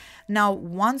Appearance. Now,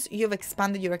 once you've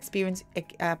expanded your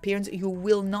appearance, you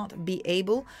will not be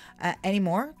able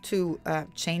anymore to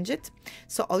change it.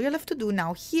 So all you're left to do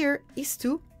now here is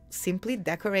to simply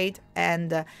decorate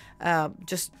and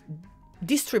just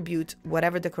distribute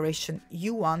whatever decoration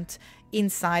you want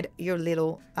inside your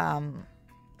little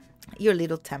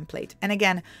template. And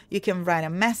again, you can write a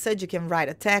message, you can write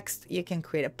a text, you can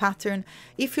create a pattern.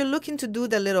 If you're looking to do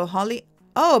the little holly,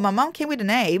 oh, my mom came with a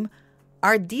name,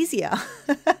 Ardisia.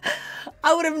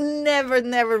 I would have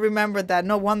never remembered that.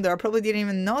 No wonder, I probably didn't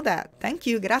even know that. Thank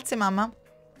you, grazie mama.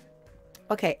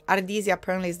 Okay, Ardisia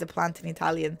apparently is the plant in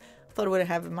Italian. I thought it would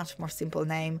have a much more simple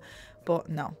name, but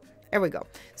no. There we go.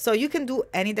 So you can do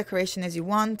any decoration as you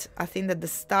want. I think that the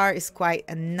star is quite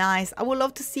nice. I would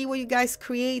love to see what you guys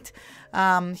create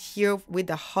here with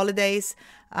the holidays.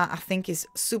 I think it's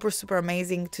super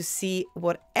amazing to see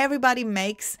what everybody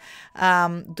makes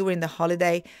during the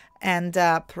holiday. And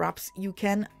perhaps you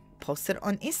can post it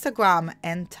on Instagram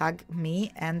and tag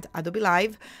me and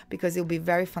Adobelive, because it'll be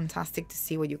very fantastic to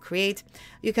see what you create.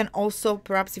 You can also,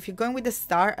 perhaps if you're going with the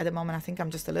star at the moment, I think I'm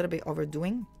just a little bit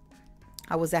overdoing.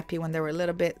 I was happy when there were a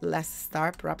little bit less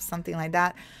star, perhaps something like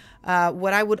that.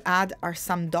 What I would add are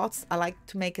some dots. I like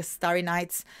to make a Starry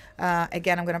Nights.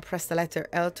 Again, I'm going to press the letter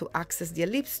L to access the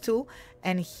ellipse tool.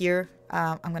 And here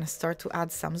I'm going to start to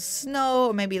add some snow,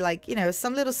 or maybe like, you know,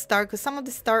 some little star, because some of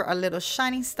the star are little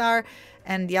shining star,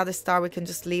 and the other star we can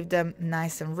just leave them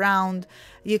nice and round.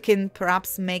 You can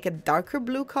perhaps make a darker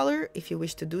blue color if you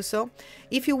wish to do so.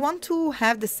 If you want to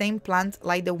have the same plant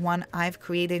like the one I've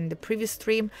created in the previous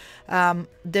stream,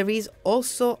 there is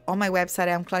also on my website,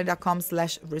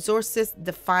 kladi.com/resources,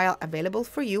 the file available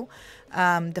for you.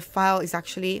 The file is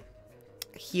actually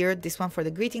here, this one for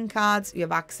the greeting cards. You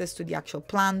have access to the actual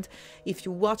plant. If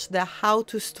you watch the how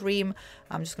to stream,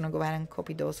 I'm just going to go ahead and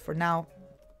copy those for now.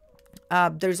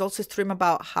 There's also a stream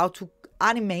about how to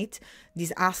animate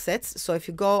these assets. So if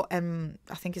you go and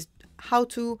I think it's how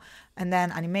to and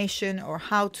then animation or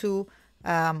how to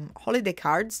holiday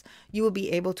cards, you will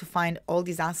be able to find all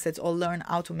these assets or learn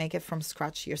how to make it from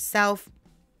scratch yourself.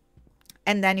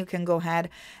 And then you can go ahead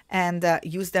and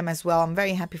use them as well. I'm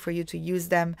very happy for you to use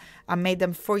them. I made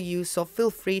them for you, so feel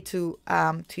free to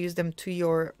use them to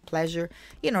your pleasure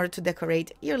in order to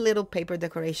decorate your little paper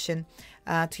decoration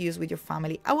to use with your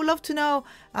family. I would love to know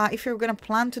if you're going to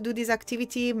plan to do this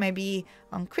activity, maybe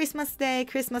on Christmas Day,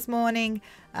 Christmas morning.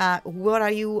 What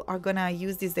are you going to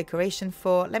use this decoration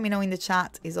for? Let me know in the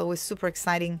chat. It's always super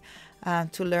exciting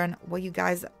to learn what you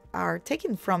guys are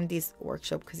taking from this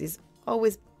workshop, because it's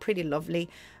always pretty lovely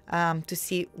to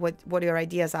see what your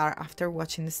ideas are after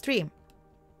watching the stream.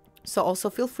 So also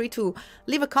feel free to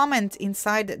leave a comment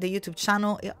inside the YouTube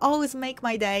channel. It always makes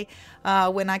my day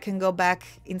when I can go back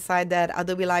inside that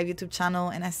Adobelive YouTube channel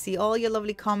and I see all your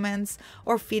lovely comments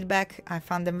or feedback. I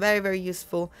found them very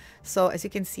useful. So as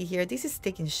you can see here, this is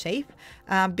taking shape.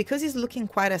 Because it's looking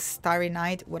quite a starry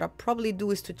night, what I'll probably do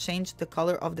is to change the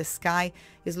color of the sky.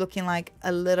 It's looking like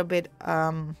a little bit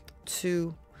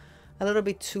too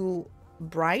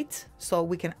bright, so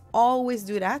we can always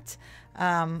do that.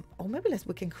 Or maybe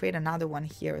we can create another one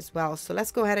here as well. So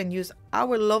let's go ahead and use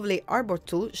our lovely artboard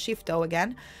tool, Shift O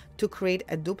again, to create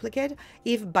a duplicate.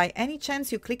 If by any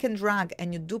chance you click and drag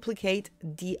and you duplicate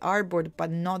the artboard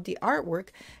but not the artwork,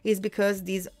 is because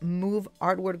this move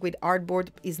artwork with artboard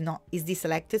is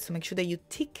deselected. So make sure that you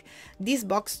tick this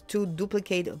box to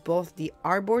duplicate both the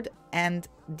artboard and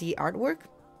the artwork.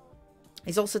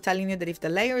 It's also telling you that if the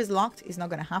layer is locked, it's not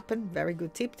going to happen. Very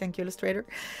good tip. Thank you, Illustrator.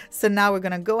 So now we're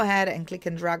going to go ahead and click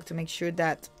and drag to make sure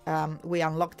that we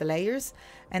unlock the layers.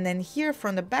 And then here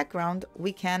from the background,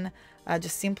 we can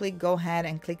just simply go ahead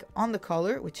and click on the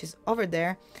color, which is over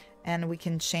there. And we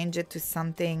can change it to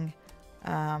something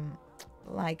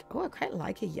like, oh, I quite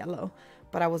like a yellow,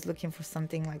 but I was looking for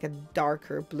something like a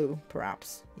darker blue,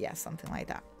 perhaps. Yeah, something like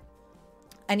that.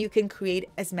 And you can create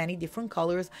as many different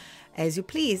colors as you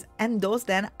please, and those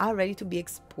then are ready to be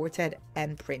exported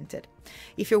and printed.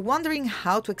 If you're wondering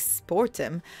how to export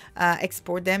them,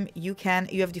 you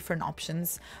have different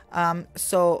options.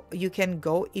 So you can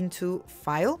go into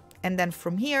File, and then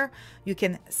from here you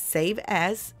can save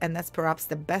as, and that's perhaps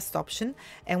the best option.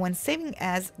 And when saving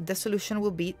as, the solution will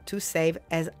be to save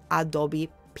as Adobe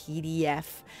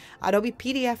PDF. Adobe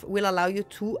PDF will allow you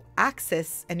to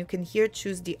access, and you can here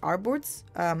choose the artboards.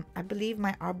 I believe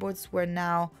my artboards were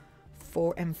now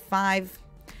 4 and 5.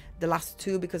 the last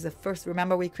two, because the first,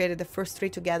 remember we created the first three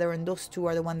together, and those two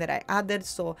are the one that I added.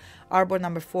 So artboard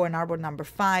number 4 and artboard number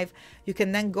 5. You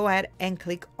can then go ahead and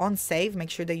click on save. Make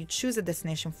sure that you choose a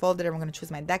destination folder. I'm going to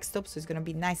choose my desktop, so it's going to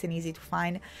be nice and easy to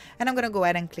find. And I'm going to go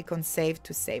ahead and click on save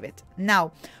to save it.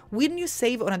 Now, when you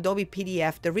save on Adobe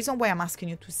PDF, the reason why I'm asking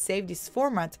you to save this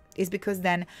format is because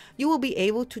then you will be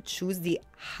able to choose the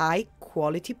high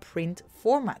quality print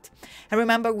format. And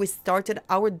remember, we started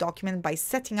our document by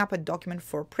setting up a document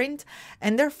for print,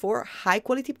 and therefore high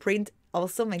quality print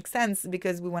also makes sense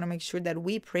because we want to make sure that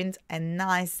we print a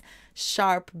nice,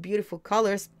 sharp, beautiful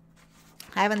colors.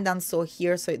 I haven't done so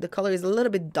here, so the color is a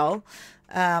little bit dull.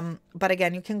 But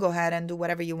again, you can go ahead and do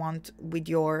whatever you want with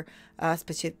your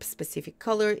specific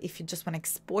color. If you just want to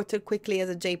export it quickly as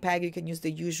a JPEG, you can use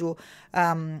the usual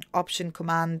Option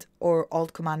Command or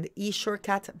Alt Command E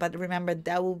shortcut. But remember,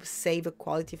 that will save a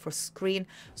quality for screen,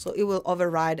 so it will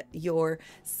override your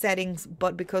settings.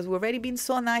 But because we've already been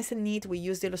so nice and neat, we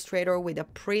used Illustrator with a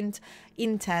print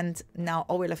intent. Now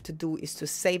all we'll have to do is to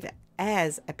save it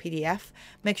as a PDF,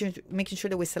 making sure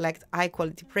that we select high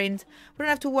quality print. We don't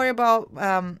have to worry about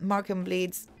mark and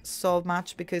bleeds so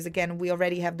much, because again, we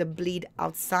already have the bleed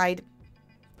outside.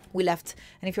 We left,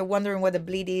 and if you're wondering what the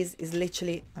bleed is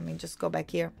literally, let me just go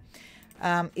back here,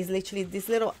 is literally this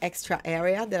little extra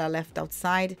area that I left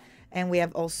outside. And we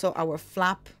have also our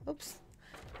flap, oops,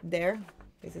 there.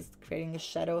 This is creating a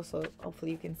shadow, so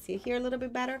hopefully you can see it here a little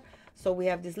bit better. So we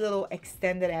have this little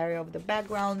extended area of the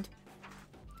background.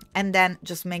 And then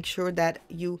just make sure that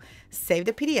you save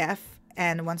the PDF.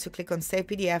 And once you click on save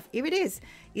PDF, here it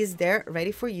is there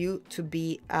ready for you to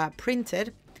be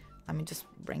printed. Let me just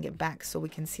bring it back so we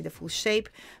can see the full shape.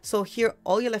 So here,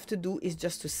 all you'll have to do is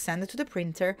just to send it to the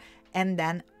printer and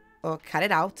then cut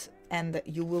it out. And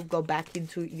you will go back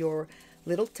into your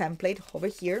little template over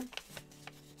here.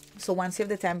 So once you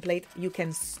have the template, you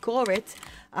can score it.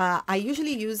 I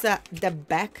usually use the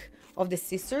back of the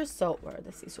scissors. So where are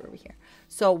the scissors? Over here.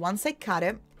 So once I cut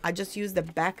it, I just use the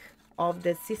back of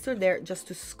the scissor there just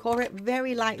to score it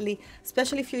very lightly,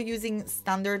 especially if you're using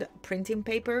standard printing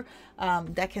paper.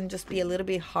 That can just be a little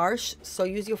bit harsh, so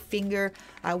use your finger.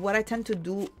 What I tend to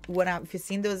do when if you've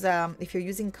seen those, if you're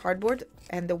using cardboard,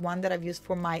 and the one that I've used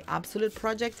for my Absolute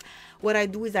project, what I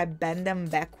do is I bend them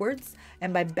backwards,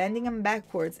 and by bending them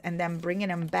backwards and then bringing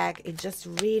them back, it just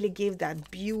really gives that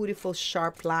beautiful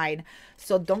sharp line.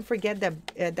 So don't forget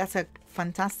that that's a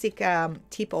fantastic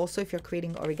tip also if you're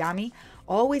creating origami.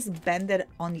 Always bend it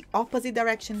on the opposite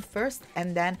direction first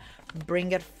and then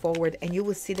bring it forward, and you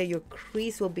will see that your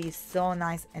crease will be so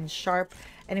nice and sharp,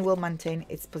 and it will maintain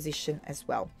its position as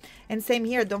well. And same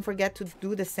here, don't forget to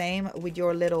do the same with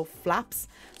your little flaps.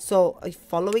 So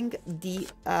following the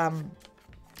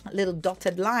little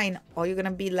dotted line, all you're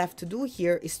gonna be left to do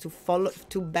here is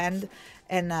to bend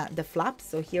and the flaps.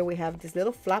 So here we have these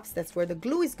little flaps, that's where the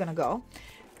glue is gonna go.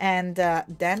 And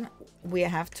then we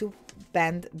have to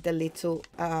bend the little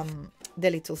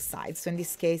sides. So in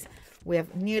this case, we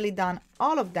have nearly done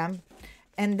all of them.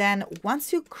 And then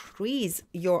once you crease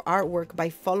your artwork by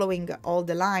following all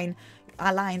the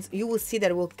lines, you will see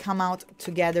that it will come out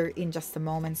together in just a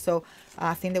moment. So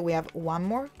I think that we have one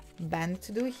more bend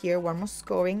to do here, one more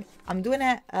scoring. I'm doing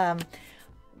it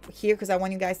here because I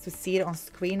want you guys to see it on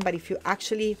screen, but if you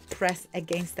actually press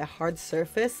against a hard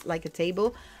surface like a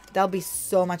table, that'll be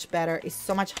so much better. It's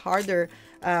so much harder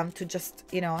to just,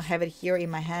 you know, have it here in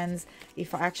my hands.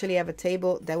 If I actually have a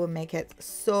table, that will make it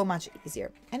so much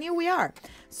easier. And here we are.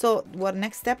 So what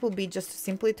next step will be just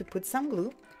simply to put some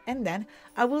glue, and then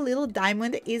our little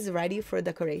diamond is ready for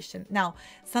decoration. Now,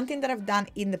 something that I've done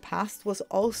in the past was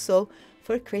also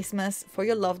for Christmas, for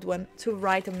your loved one, to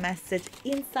write a message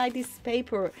inside this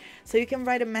paper. So you can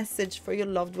write a message for your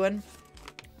loved one.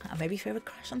 Maybe if you have a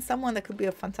crush on someone, that could be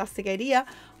a fantastic idea.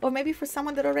 Or maybe for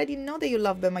someone that already know that you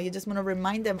love them, or you just want to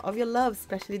remind them of your love,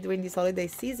 especially during this holiday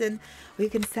season. Or you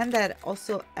can send that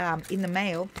also in the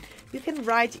mail. You can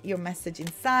write your message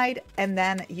inside, and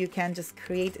then you can just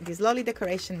create this lovely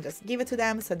decoration, just give it to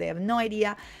them so they have no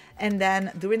idea. And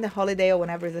then during the holiday or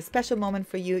whenever it's a special moment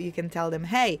for you, you can tell them,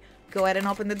 hey, go ahead and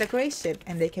open the decoration,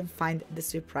 and they can find the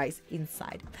surprise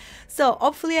inside. So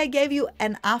hopefully I gave you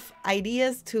enough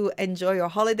ideas to enjoy your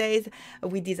holidays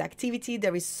with this activity.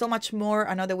 There is so much more.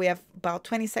 I know that we have about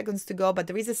 20 seconds to go, but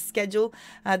there is a schedule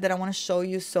that I want to show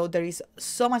you. So there is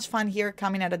so much fun here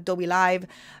coming at Adobelive.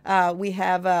 We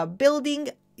have building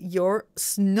your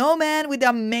snowman with the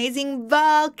amazing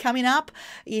Val coming up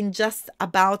in just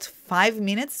about 5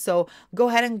 minutes. So go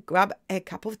ahead and grab a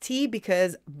cup of tea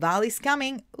because Val is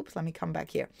coming. Oops, let me come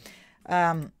back here.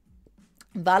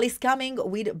 Val is coming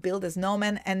with Build a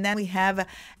Snowman, and then we have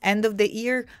end of the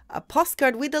year a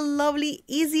postcard with a lovely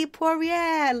Easy Poirier.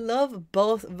 I love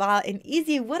both Val and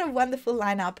Easy. What a wonderful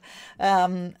lineup.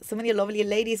 So many lovely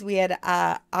ladies. We had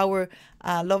our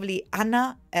lovely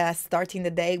Anna starting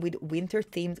the day with winter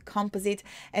themed composite,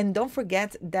 and don't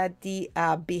forget that the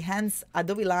Behance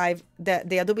Adobelive, the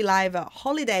Adobelive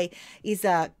holiday is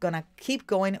gonna keep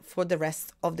going for the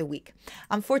rest of the week.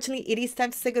 Unfortunately, it is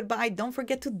time to say goodbye. Don't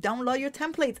forget to download your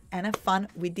templates and have fun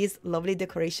with this lovely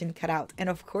decoration cutout. And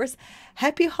of course,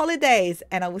 happy holidays,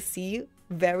 and I will see you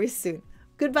very soon.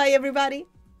 Goodbye, everybody.